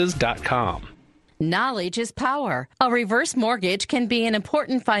JohnnyStubbsServices.com. Knowledge is power. A reverse mortgage can be an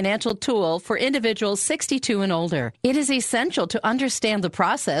important financial tool for individuals 62 and older. It is essential to understand the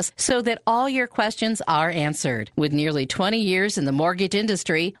process so that all your questions are answered. With nearly 20 years in the mortgage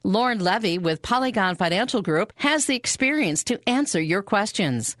industry, Lauren Levy with Polygon Financial Group has the experience to answer your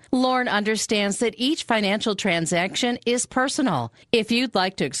questions. Lauren understands that each financial transaction is personal. If you'd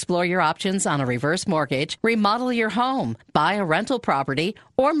like to explore your options on a reverse mortgage, remodel your home, buy a rental property,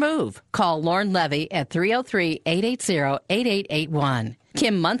 or move, call Lauren Levy at 303-880-8881.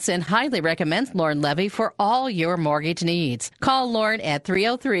 Kim Munson highly recommends Lauren Levy for all your mortgage needs. Call Lauren at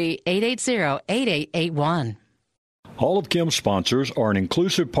 303-880-8881. All of Kim's sponsors are an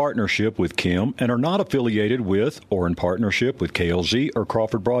inclusive partnership with Kim and are not affiliated with or in partnership with KLZ or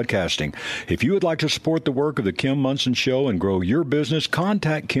Crawford Broadcasting. If you would like to support the work of the Kim Monson Show and grow your business,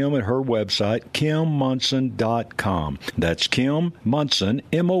 contact Kim at her website, kimmonson.com. That's Kim Monson,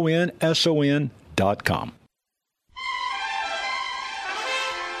 MONSON.com.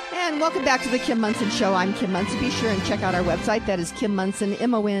 And welcome back to the Kim Monson Show. I'm Kim Monson. Be sure and check out our website. That is Kim Monson,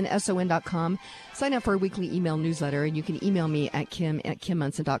 MONSON.com. Sign up for a weekly email newsletter, and you can email me at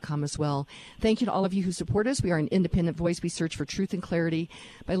kim@kimmonson.com as well. Thank you to all of you who support us. We are an independent voice. We search for truth and clarity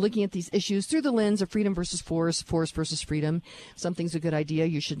by looking at these issues through the lens of freedom versus force, force versus freedom. If something's a good idea,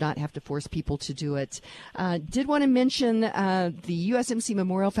 you should not have to force people to do it. Did want to mention the USMC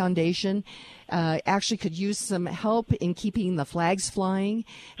Memorial Foundation actually could use some help in keeping the flags flying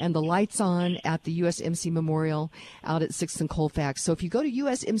and the lights on at the USMC Memorial out at 6th and Colfax. So if you go to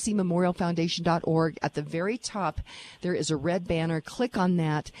usmcmemorialfoundation.org, at the very top, there is a red banner. Click on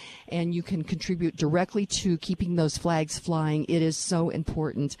that, and you can contribute directly to keeping those flags flying. It is so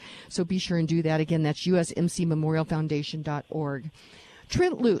important. So be sure and do that. Again, that's usmcmemorialfoundation.org.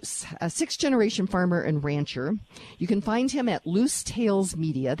 Trent Loos, a sixth-generation farmer and rancher. You can find him at Loos Tales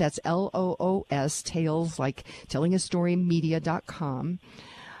Media. That's Loos, Tales, like telling a story, media.com.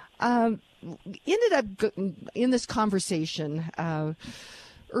 Ended up in this conversation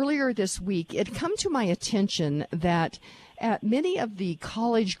earlier this week, it come to my attention that at many of the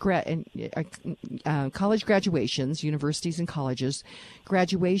college graduations, universities and colleges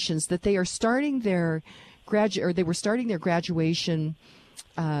graduations, that they are starting their graduation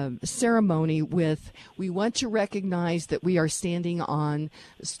ceremony with, we want to recognize that we are standing on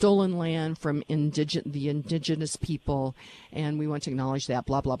stolen land from the indigenous people, and we want to acknowledge that,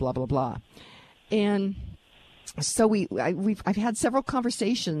 blah, blah, blah, blah, blah. And so I've had several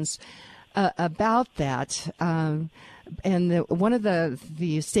conversations about that, and one of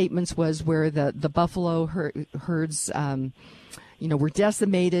the statements was where the buffalo herds, were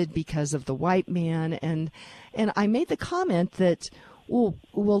decimated because of the white man, and I made the comment that, well,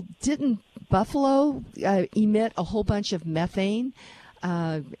 didn't buffalo emit a whole bunch of methane?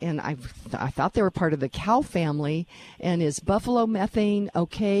 And I thought they were part of the cow family. And is buffalo methane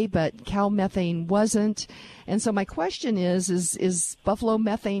okay, but cow methane wasn't? And so my question is buffalo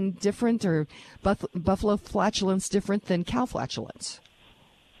methane different, or buffalo flatulence different than cow flatulence?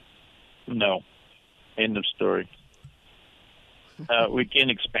 No. End of story. We can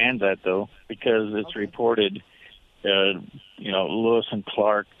expand that, though, because it's reported, Lewis and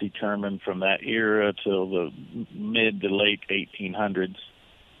Clark determined from that era till the mid to late 1800s,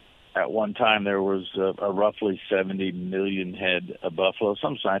 at one time there was a roughly 70 million head of buffalo.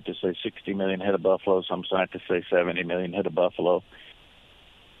 Some scientists say 60 million head of buffalo. Some scientists say 70 million head of buffalo.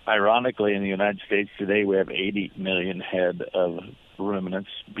 Ironically, in the United States today, we have 80 million head of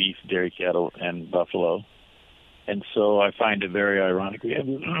ruminants, beef, dairy cattle, and buffalo. And so I find it very ironic. We have,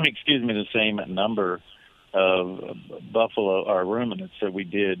 the same number of buffalo or ruminants that we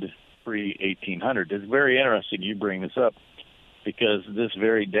did pre-1800. It's very interesting you bring this up, because this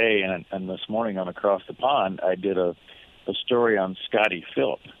very day and this morning on Across the Pond, I did a story on Scotty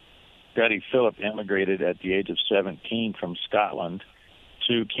Phillip. Scotty Phillip immigrated at the age of 17 from Scotland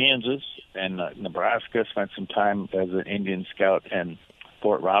to Kansas and Nebraska, spent some time as an Indian scout in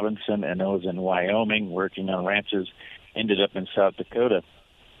Fort Robinson, and I was in Wyoming working on ranches, ended up in South Dakota.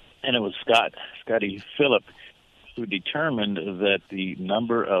 And it was Scotty Phillip, who determined that the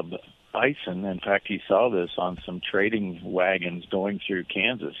number of bison, in fact, he saw this on some trading wagons going through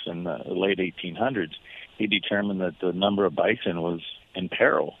Kansas in the late 1800s. He determined that the number of bison was in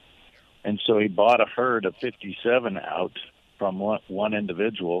peril. And so he bought a herd of 57 out from one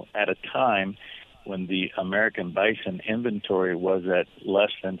individual at a time when the American bison inventory was at less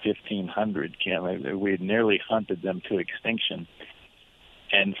than 1,500. We had nearly hunted them to extinction.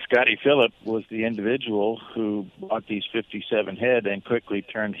 And Scotty Phillip was the individual who bought these 57 head and quickly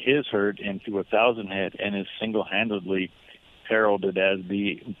turned his herd into 1,000 head, and is single-handedly heralded as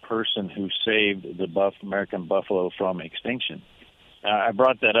the person who saved the American buffalo from extinction. I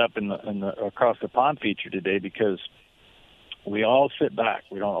brought that up in the Across the Pond feature today because we all sit back.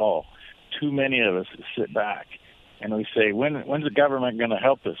 We don't all. Too many of us sit back and we say, when's the government going to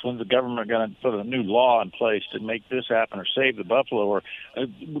help us? When's the government going to put a new law in place to make this happen or save the buffalo? Or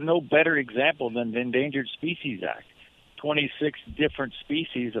no better example than the Endangered Species Act. 26 different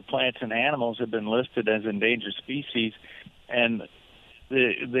species of plants and animals have been listed as endangered species, and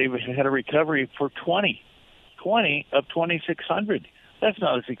they've had a recovery for 20 of 2,600. That's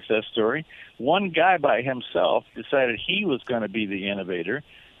not a success story. One guy by himself decided he was going to be the innovator,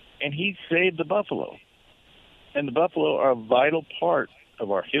 and he saved the buffalo. And the buffalo are a vital part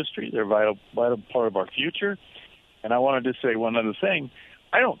of our history. They're a vital part of our future. And I wanted to say one other thing.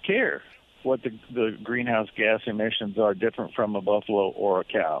 I don't care what the greenhouse gas emissions are different from a buffalo or a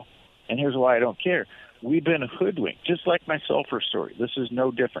cow. And here's why I don't care. We've been hoodwinked, just like my sulfur story. This is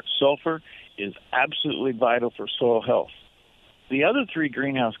no different. Sulfur is absolutely vital for soil health. The other three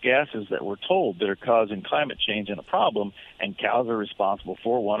greenhouse gases that we're told that are causing climate change and a problem, and cows are responsible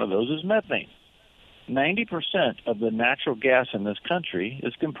for, one of those is methane. 90% of the natural gas in this country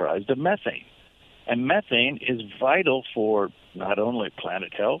is comprised of methane. And methane is vital for not only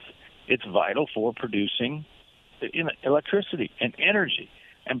planet health, it's vital for producing electricity and energy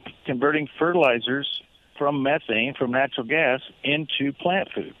and converting fertilizers from methane, from natural gas, into plant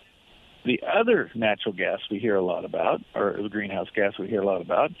food. The other natural gas we hear a lot about, or the greenhouse gas we hear a lot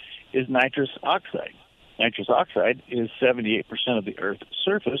about, is nitrous oxide. Nitrous oxide is 78% of the Earth's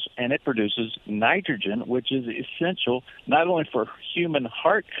surface, and it produces nitrogen, which is essential not only for human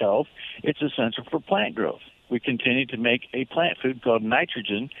heart health, it's essential for plant growth. We continue to make a plant food called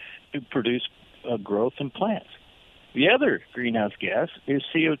nitrogen to produce growth in plants. The other greenhouse gas is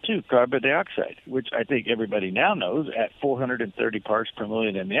CO2, carbon dioxide, which I think everybody now knows at 430 parts per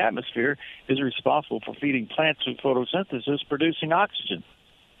million in the atmosphere is responsible for feeding plants with photosynthesis, producing oxygen.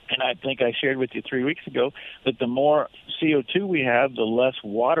 And I think I shared with you 3 weeks ago that the more CO2 we have, the less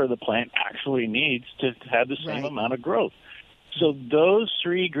water the plant actually needs to have the same amount of growth. So those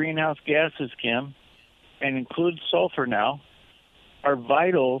three greenhouse gases, Kim, and include sulfur now, are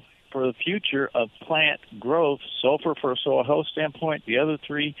vital for the future of plant growth. Sulfur for a soil health standpoint, the other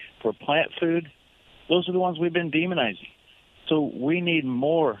three for plant food. Those are the ones we've been demonizing. So we need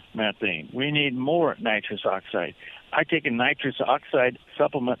more methane. We need more nitrous oxide. I take a nitrous oxide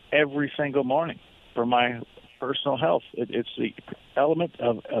supplement every single morning for my personal health. It's the element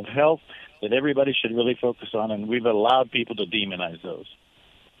of health that everybody should really focus on, and we've allowed people to demonize those.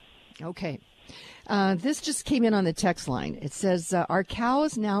 Okay. This just came in on the text line. It says, our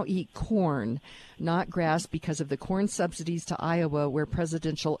cows now eat corn, not grass, because of the corn subsidies to Iowa where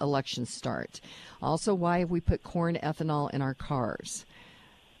presidential elections start. Also, why have we put corn ethanol in our cars?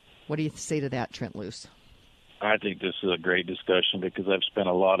 What do you say to that, Trent Loos? I think this is a great discussion because I've spent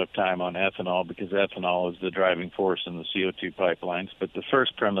a lot of time on ethanol because ethanol is the driving force in the CO2 pipelines. But the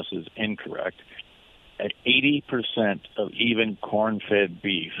first premise is incorrect. At 80% of even corn-fed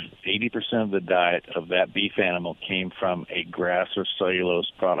beef, 80% of the diet of that beef animal came from a grass or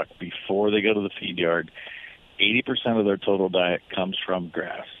cellulose product. Before they go to the feed yard, 80% of their total diet comes from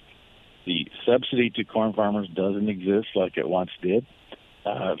grass. The subsidy to corn farmers doesn't exist like it once did.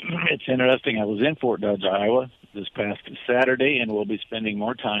 It's interesting. I was in Fort Dodge, Iowa this past Saturday, and we'll be spending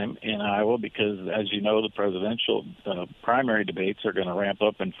more time in Iowa because, as you know, the presidential primary debates are going to ramp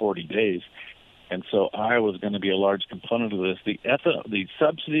up in 40 days. And so Iowa is going to be a large component of this. The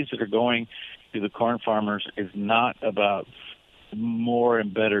subsidies that are going to the corn farmers is not about more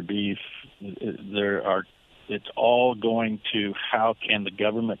and better beef. It's all going to how can the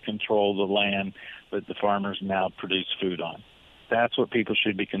government control the land that the farmers now produce food on. That's what people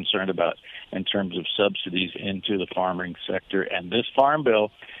should be concerned about in terms of subsidies into the farming sector. And this farm bill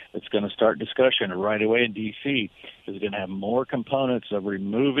that's going to start discussion right away in D.C. is going to have more components of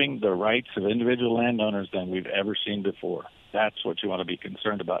removing the rights of individual landowners than we've ever seen before. That's what you want to be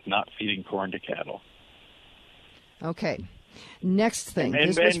concerned about, not feeding corn to cattle. Okay. Next thing.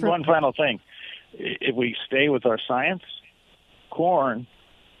 And one final thing. If we stay with our science, corn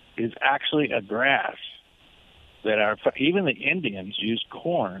is actually a grass that even the Indians used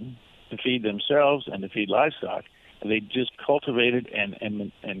corn to feed themselves and to feed livestock. They just cultivated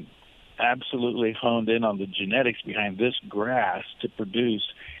and absolutely honed in on the genetics behind this grass to produce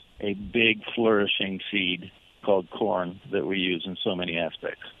a big flourishing seed called corn that we use in so many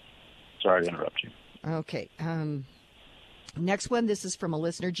aspects. Sorry to interrupt you. Okay. Next one, this is from a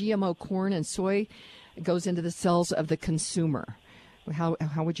listener. GMO corn and soy goes into the cells of the consumer. How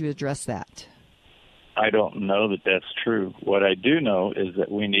would you address that? I don't know that that's true. What I do know is that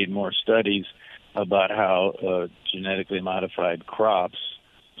we need more studies about how genetically modified crops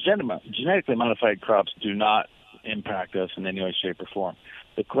do not impact us in any way, shape, or form.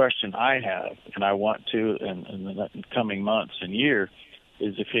 The question I have, and I want to in the coming months and year,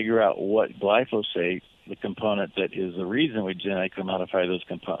 is to figure out what glyphosate, the component that is the reason we genetically modify those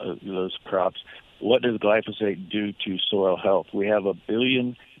crops, what does glyphosate do to soil health? We have 1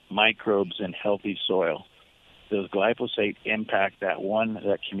 billion microbes in healthy soil. Does glyphosate impact that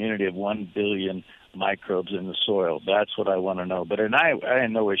community of 1 billion microbes in the soil? That's what I want to know. But I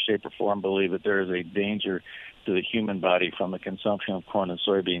in no way, shape, or form believe that there is a danger to the human body from the consumption of corn and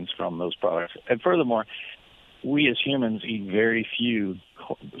soybeans from those products. And furthermore, we as humans eat very few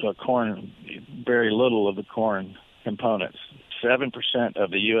corn, very little of the corn components. 7%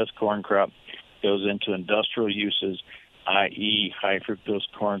 of the U.S. corn crop goes into industrial uses, i.e. high fructose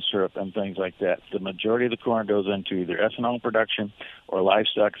corn syrup and things like that. The majority of the corn goes into either ethanol production or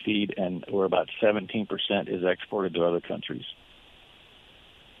livestock feed, or about 17% is exported to other countries.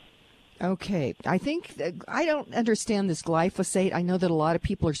 Okay. I think I don't understand this glyphosate. I know that a lot of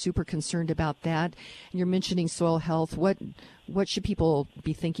people are super concerned about that. And you're mentioning soil health. What should people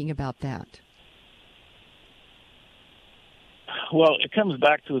be thinking about that? Well, it comes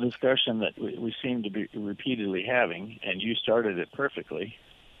back to a discussion that we seem to be repeatedly having, and you started it perfectly.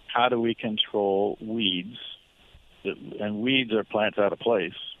 How do we control weeds? And weeds are plants out of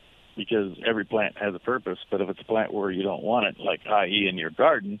place, because every plant has a purpose. But if it's a plant where you don't want it, like i.e. in your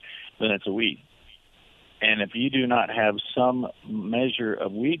garden, then it's a weed. And if you do not have some measure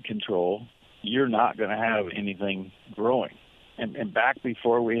of weed control, you're not going to have anything growing. And back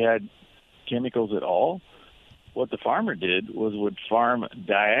before we had chemicals at all, what the farmer did was would farm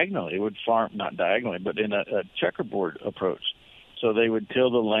diagonally. It would farm, not diagonally, but in a checkerboard approach. So they would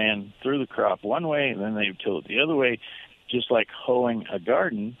till the land through the crop one way, and then they would till it the other way, just like hoeing a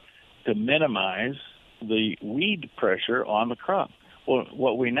garden, to minimize the weed pressure on the crop. Well,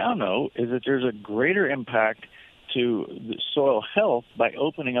 what we now know is that there's a greater impact to the soil health by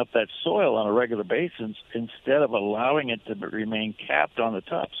opening up that soil on a regular basis instead of allowing it to remain capped on the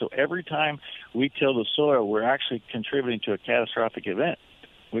top. So every time we till the soil, we're actually contributing to a catastrophic event,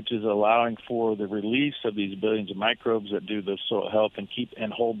 which is allowing for the release of these billions of microbes that do the soil health and keep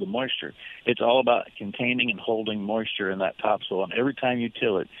and hold the moisture. It's all about containing and holding moisture in that topsoil. And every time you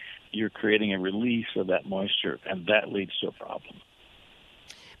till it, you're creating a release of that moisture, and that leads to a problem.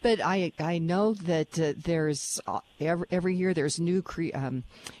 But I know that there's every year there's new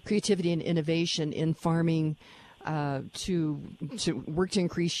creativity and innovation in farming to work to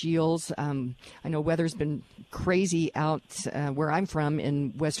increase yields. I know weather's been crazy out where I'm from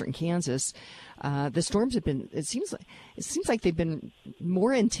in western Kansas. The storms have been. It seems like they've been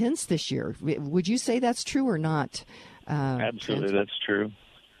more intense this year. Would you say that's true or not? Absolutely, that's true.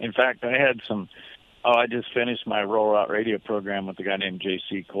 In fact, I had some. I just finished my Roll Out radio program with a guy named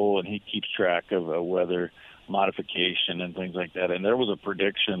J.C. Cole, and he keeps track of weather modification and things like that. And there was a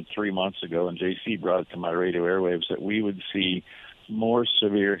prediction 3 months ago, and J.C. brought it to my radio airwaves, that we would see more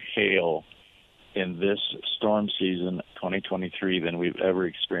severe hail in this storm season 2023 than we've ever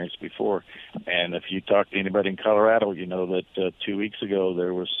experienced before. And if you talk to anybody in Colorado, you know that 2 weeks ago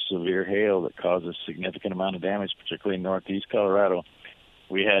there was severe hail that caused a significant amount of damage, particularly in northeast Colorado.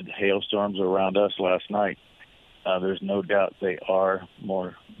 We had hailstorms around us last night. There's no doubt they are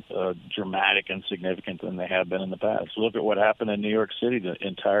more dramatic and significant than they have been in the past. Look at what happened in New York City. The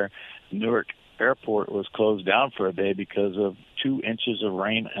entire Newark airport was closed down for a day because of 2 inches of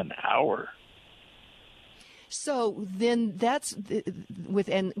rain an hour. So then let's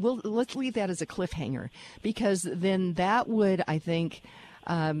leave that as a cliffhanger, because then that would, I think,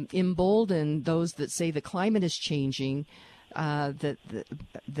 embolden those that say the climate is changing. That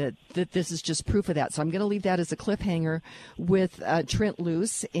this is just proof of that. So I'm going to leave that as a cliffhanger with Trent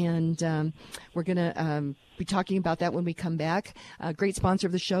Loos, and we're going to be talking about that when we come back. A great sponsor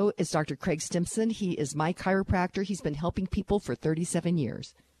of the show is Dr. Craig Stimson. He is my chiropractor. He's been helping people for 37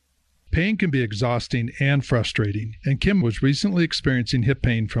 years. Pain can be exhausting and frustrating, and Kim was recently experiencing hip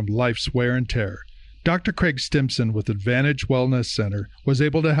pain from life's wear and tear. Dr. Craig Stimson with Advantage Wellness Center was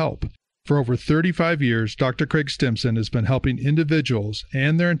able to help. For over 35 years, Dr. Craig Stimson has been helping individuals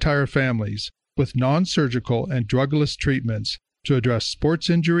and their entire families with non-surgical and drugless treatments to address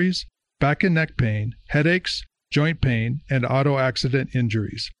sports injuries, back and neck pain, headaches, joint pain, and auto accident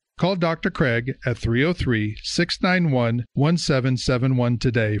injuries. Call Dr. Craig at 303-691-1771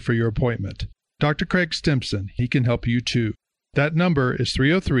 today for your appointment. Dr. Craig Stimson, he can help you too. That number is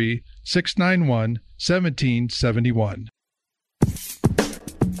 303-691-1771.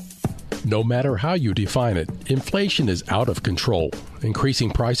 No matter how you define it, inflation is out of control. Increasing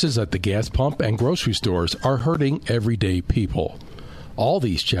prices at the gas pump and grocery stores are hurting everyday people. All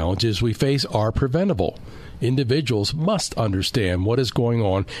these challenges we face are preventable. Individuals must understand what is going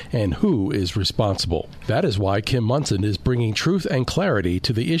on and who is responsible. That is why Kim Monson is bringing truth and clarity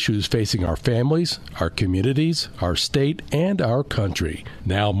to the issues facing our families, our communities, our state, and our country.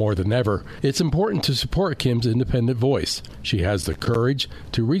 Now more than ever, it's important to support Kim's independent voice. She has the courage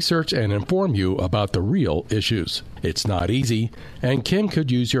to research and inform you about the real issues. It's not easy, and Kim could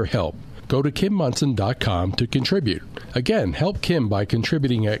use your help. Go to KimMonson.com to contribute. Again, help Kim by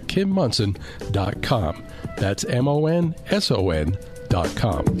contributing at KimMonson.com. That's MONSON.com.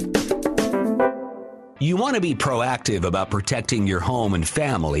 You want to be proactive about protecting your home and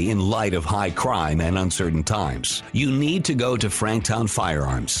family in light of high crime and uncertain times. You need to go to Franktown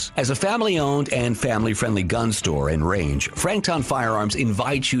Firearms. As a family-owned and family-friendly gun store and range, Franktown Firearms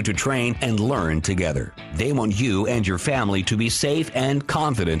invites you to train and learn together. They want you and your family to be safe and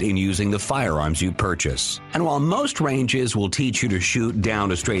confident in using the firearms you purchase. And while most ranges will teach you to shoot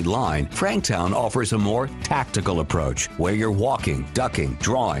down a straight line, Franktown offers a more tactical approach where you're walking, ducking,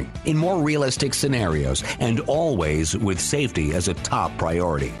 drawing in more realistic scenarios, and always with safety as a top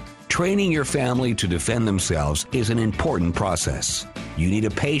priority. Training your family to defend themselves is an important process. You need a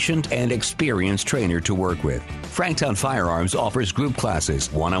patient and experienced trainer to work with. Franktown Firearms offers group classes,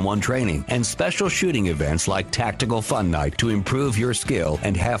 one-on-one training, and special shooting events like Tactical Fun Night to improve your skill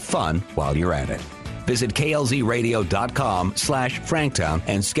and have fun while you're at it. Visit klzradio.com/Franktown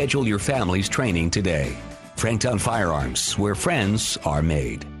and schedule your family's training today. Franktown Firearms, where friends are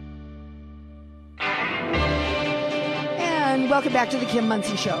made. And welcome back to the Kim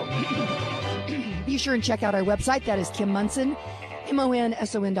Munson Show. Be sure and check out our website. That is Kim Munson,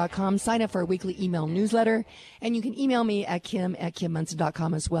 MONSON.com. Sign up for our weekly email newsletter. And you can email me at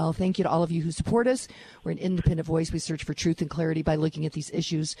kim@kimmunson.com as well. Thank you to all of you who support us. We're an independent voice. We search for truth and clarity by looking at these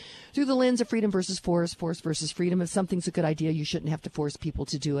issues through the lens of freedom versus force versus freedom. If something's a good idea, you shouldn't have to force people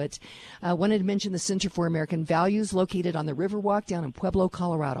to do it. Wanted to mention the Center for American Values, located on the Riverwalk down in Pueblo,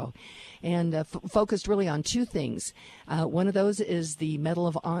 Colorado, and focused really on two things. One of those is the Medal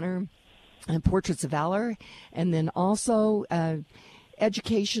of Honor and Portraits of Valor, and then also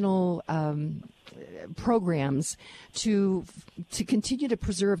educational programs to continue to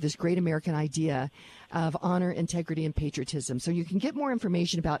preserve this great American idea of honor, integrity, and patriotism. So you can get more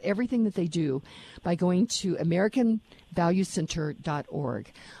information about everything that they do by going to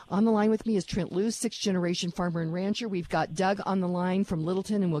AmericanValueCenter.org. On the line with me is Trent Loos, sixth-generation farmer and rancher. We've got Doug on the line from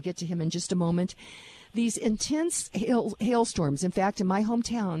Littleton, and we'll get to him in just a moment. These intense hailstorms, in fact, in my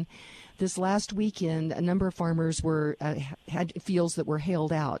hometown, this last weekend, a number of farmers had fields that were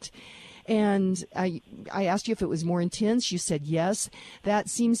hailed out. And I asked you if it was more intense. You said yes. That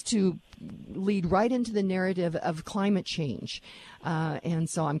seems to lead right into the narrative of climate change. And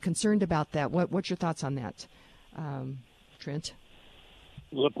so I'm concerned about that. What's your thoughts on that, Trent?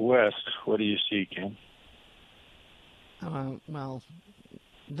 Look west. What do you see, Kim? Well,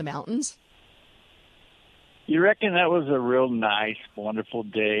 the mountains. You reckon that was a real nice, wonderful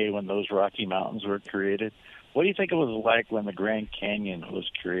day when those Rocky Mountains were created? What do you think it was like when the Grand Canyon was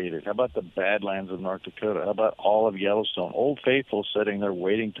created? How about the Badlands of North Dakota? How about all of Yellowstone? Old Faithful sitting there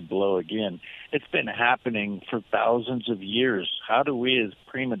waiting to blow again. It's been happening for thousands of years. How do we as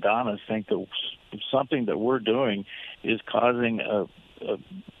prima donnas think that something that we're doing is causing a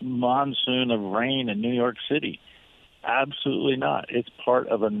monsoon of rain in New York City? Absolutely not. It's part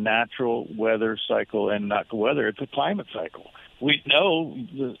of a natural weather cycle, and not the weather, it's a climate cycle. We know,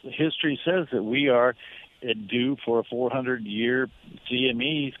 the history says that we are due for a 400-year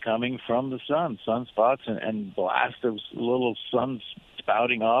CMEs coming from the sun, sunspots and blast of little suns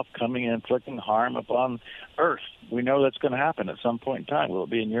spouting off, coming and inflicting harm upon Earth. We know that's going to happen at some point in time. Will it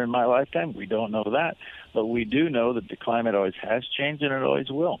be in your and my lifetime? We don't know that. But we do know that the climate always has changed, and it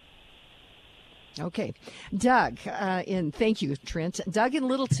always will. Okay. Doug, thank you, Trent. Doug in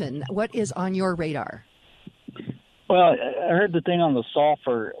Littleton, what is on your radar? Well, I heard the thing on the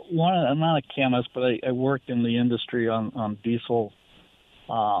sulfur. I'm not a chemist, but I worked in the industry on diesel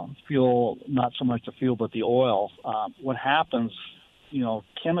fuel, not so much the fuel, but the oil. What happens,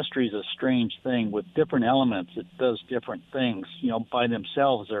 chemistry is a strange thing. With different elements, it does different things. By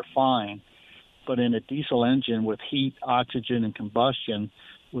themselves, they're fine. But in a diesel engine with heat, oxygen, and combustion,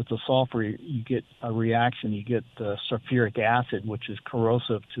 with the sulfur, you get a reaction. You get sulfuric acid, which is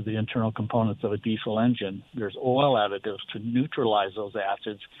corrosive to the internal components of a diesel engine. There's oil additives to neutralize those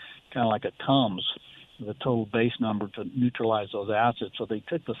acids, kind of like a TUMS, the total base number to neutralize those acids. So they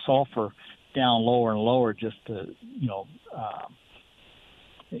took the sulfur down lower and lower just to,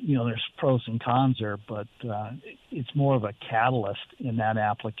 there's pros and cons there, but it's more of a catalyst in that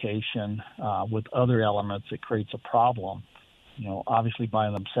application with other elements that creates a problem. Obviously by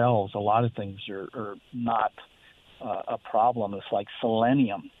themselves, a lot of things are not a problem. It's like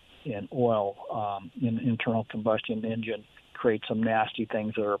selenium in oil, in internal combustion engine, creates some nasty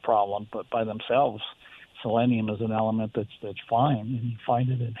things that are a problem. But by themselves, selenium is an element that's fine. And you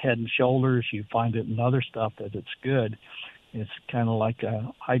find it in Head and Shoulders. You find it in other stuff that it's good. It's kind of like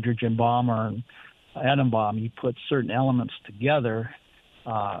a hydrogen bomb or an atom bomb. You put certain elements together,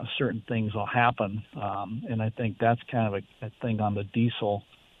 certain things will happen, and I think that's kind of a thing on the diesel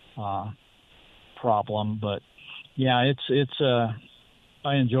problem. But yeah, it's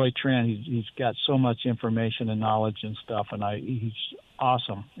I enjoy Trent. He's got so much information and knowledge and stuff, and he's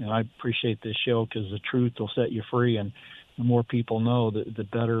awesome. And I appreciate this show because the truth will set you free, and the more people know, the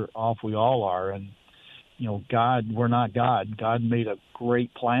better off we all are. And God, we're not God. God made a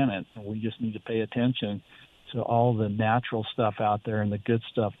great planet, and we just need to pay attention to all the natural stuff out there and the good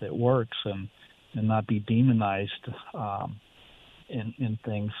stuff that works, and not be demonized in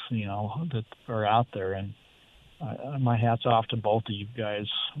things that are out there. And my hat's off to both of you guys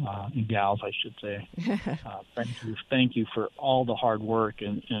and gals, I should say. Thank you for all the hard work,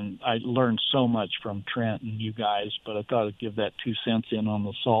 and I learned so much from Trent and you guys. But I thought I'd give that 2 cents in on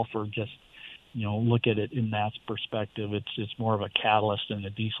the sulfur. Just look at it in that perspective. It's more of a catalyst than a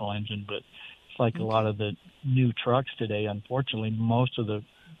diesel engine, but it's like a lot of the new trucks today. Unfortunately, most of the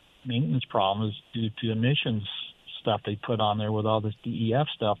maintenance problem is due to emissions stuff they put on there with all this DEF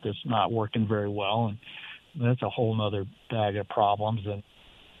stuff that's not working very well, and that's a whole nother bag of problems. And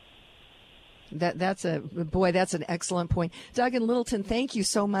that's an excellent point. Doug and Littleton, thank you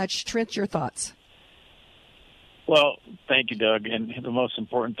so much. Trent, your thoughts? Well, thank you, Doug. And the most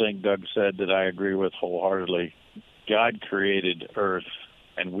important thing Doug said that I agree with wholeheartedly, God created Earth,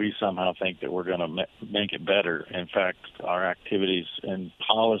 and we somehow think that we're going to make it better. In fact, our activities and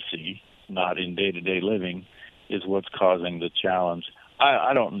policy, not in day-to-day living, is what's causing the challenge.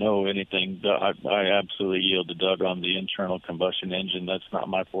 I don't know anything. I absolutely yield to Doug on the internal combustion engine. That's not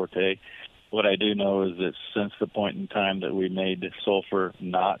my forte. What I do know is that since the point in time that we made sulfur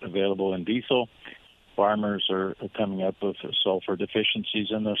not available in diesel, farmers are coming up with sulfur deficiencies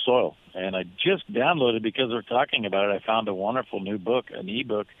in their soil. And I just downloaded, because we're talking about it, I found a wonderful new book, an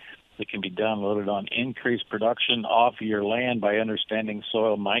ebook that can be downloaded on increased production off your land by understanding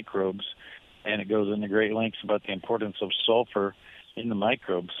soil microbes. And it goes into great lengths about the importance of sulfur in the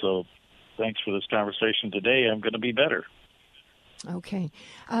microbes. So thanks for this conversation today. I'm going to be better. Okay.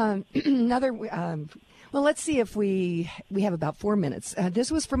 Well, let's see if we have about 4 minutes. This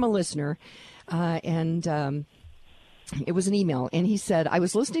was from a listener, and it was an email. And he said, I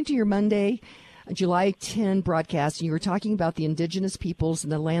was listening to your Monday, July 10 broadcast, and you were talking about the indigenous peoples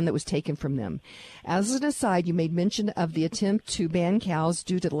and the land that was taken from them. As an aside, you made mention of the attempt to ban cows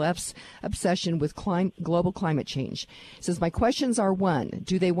due to the left's obsession with global climate change. He says, my questions are, 1,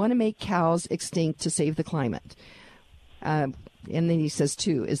 do they want to make cows extinct to save the climate? And then he says,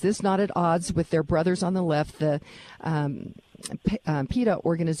 2, is this not at odds with their brothers on the left, the PETA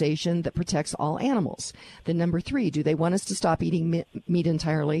organization that protects all animals? Then number 3, do they want us to stop eating meat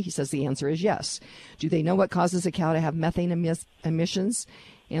entirely? He says the answer is yes. Do they know what causes a cow to have methane emissions?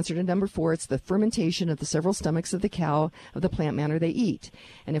 Answer to number 4, it's the fermentation of the several stomachs of the cow of the plant matter they eat.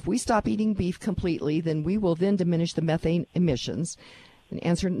 And if we stop eating beef completely, then we will then diminish the methane emissions. And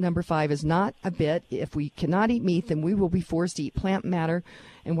answer number 5 is not a bit. If we cannot eat meat, then we will be forced to eat plant matter.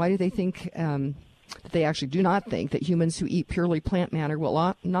 And why do they think that they actually do not think that humans who eat purely plant matter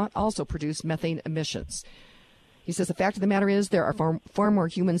will not also produce methane emissions? He says the fact of the matter is there are far more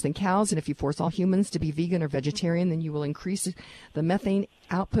humans than cows, and if you force all humans to be vegan or vegetarian, then you will increase the methane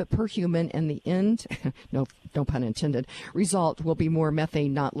output per human, and the end, no pun intended, result will be more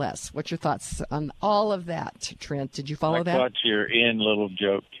methane, not less. What's your thoughts on all of that, Trent? Did you follow that? I caught your little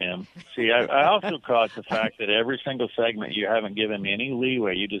joke, Kim. See, I also caught the fact that every single segment you haven't given me any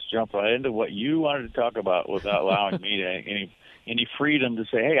leeway. You just jump right into what you wanted to talk about without allowing me any freedom to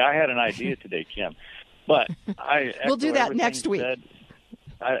say, hey, I had an idea today, Kim. But we'll do that next week.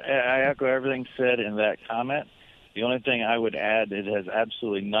 I echo everything said in that comment. The only thing I would add, it has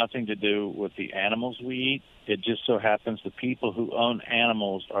absolutely nothing to do with the animals we eat. It just so happens the people who own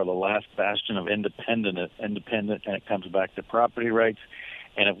animals are the last bastion of independent, and it comes back to property rights.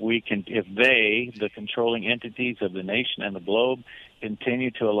 And if they, the controlling entities of the nation and the globe, continue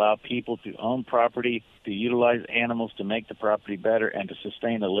to allow people to own property, to utilize animals to make the property better and to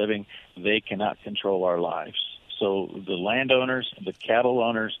sustain a living, they cannot control our lives. So the landowners, the cattle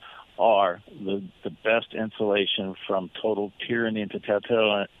owners are the best insulation from total tyranny and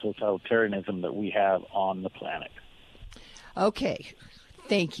totalitarianism that we have on the planet. Okay.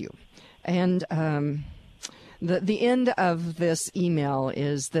 Thank you. And the end of this email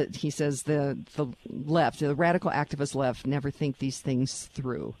is that he says the left, the radical activist left, never think these things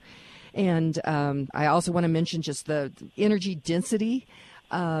through. And I also want to mention just the energy density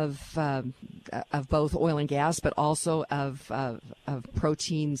of both oil and gas, but also of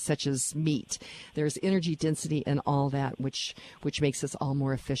proteins such as meat. There's energy density in all that, which makes us all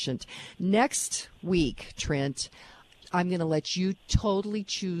more efficient. Next week, Trent, I'm going to let you totally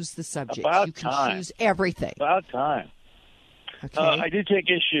choose the subject. You can choose everything. About time. Okay. I did take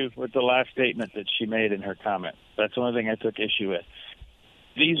issue with the last statement that she made in her comment. That's the only thing I took issue with.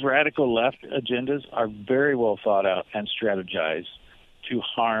 these radical left agendas are very well thought out and strategized to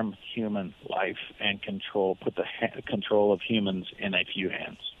harm human life and put the control of humans in a few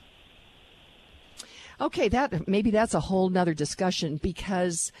hands. Okay, maybe that's a whole nother discussion,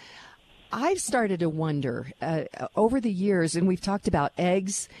 because I've started to wonder over the years, and we've talked about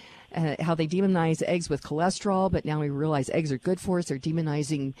eggs, how they demonize eggs with cholesterol, but now we realize eggs are good for us. They're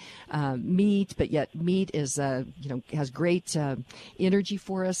demonizing meat, but yet meat is, has great energy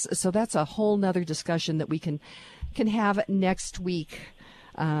for us. So that's a whole nother discussion that we can have next week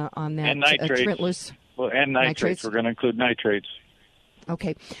on that. And nitrates. Trent Loos. Well, and nitrates. We're going to include nitrates.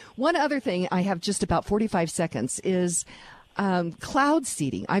 Okay. One other thing, I have just about 45 seconds, is cloud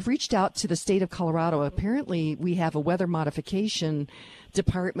seeding. I've reached out to the state of Colorado. Apparently, we have a weather modification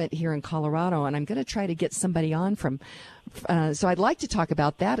department here in Colorado, and I'm going to try to get somebody on from. So I'd like to talk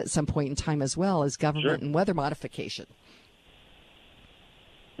about that at some point in time, as well as government and weather modification.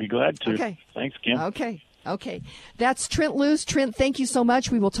 Be glad to. Okay. Thanks, Kim. Okay. That's Trent Loos. Trent, thank you so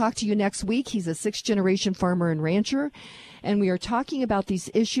much. We will talk to you next week. He's a 6th-generation farmer and rancher, and we are talking about these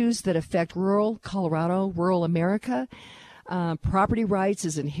issues that affect rural Colorado, rural America. Property rights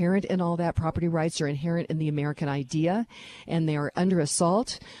is inherent in all that. Property rights are inherent in the American idea, and they are under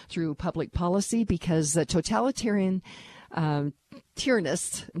assault through public policy because the totalitarian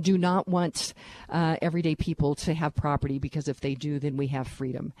tyrannists do not want everyday people to have property, because if they do, then we have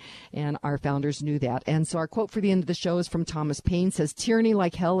freedom. And our founders knew that. And so our quote for the end of the show is from Thomas Paine, says, "Tyranny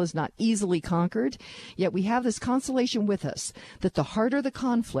like hell is not easily conquered, yet we have this consolation with us, that the harder the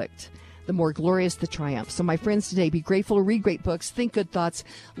conflict, the more glorious the triumph." So my friends, today, be grateful, read great books, think good thoughts,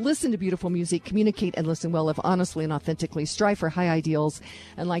 listen to beautiful music, communicate and listen well, live honestly and authentically, strive for high ideals,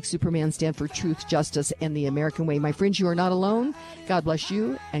 and like Superman, stand for truth, justice, and the American way. My friends, you are not alone. God bless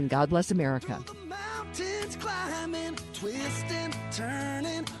you, and God bless America. Mountains climbing, twisting,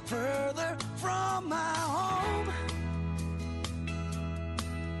 turning further from my home.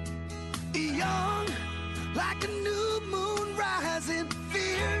 Young, like a new moon rising,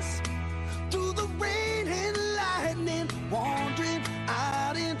 fierce through the rain and lightning, wandering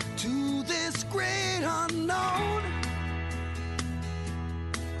out into this great unknown.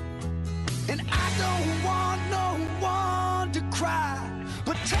 And I don't want no one to cry,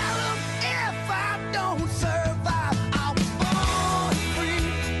 but tell them if I don't survive, I was born free.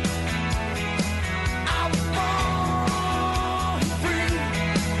 I was born free.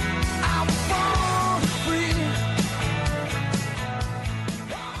 I was born free.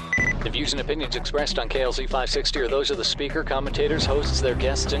 The views and opinions expressed on KLZ 560 are those of the speaker, commentators, hosts, their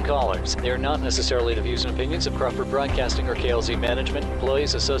guests, and callers. They are not necessarily the views and opinions of Crawford Broadcasting or KLZ management,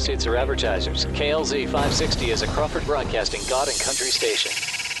 employees, associates, or advertisers. KLZ 560 is a Crawford Broadcasting God and Country station.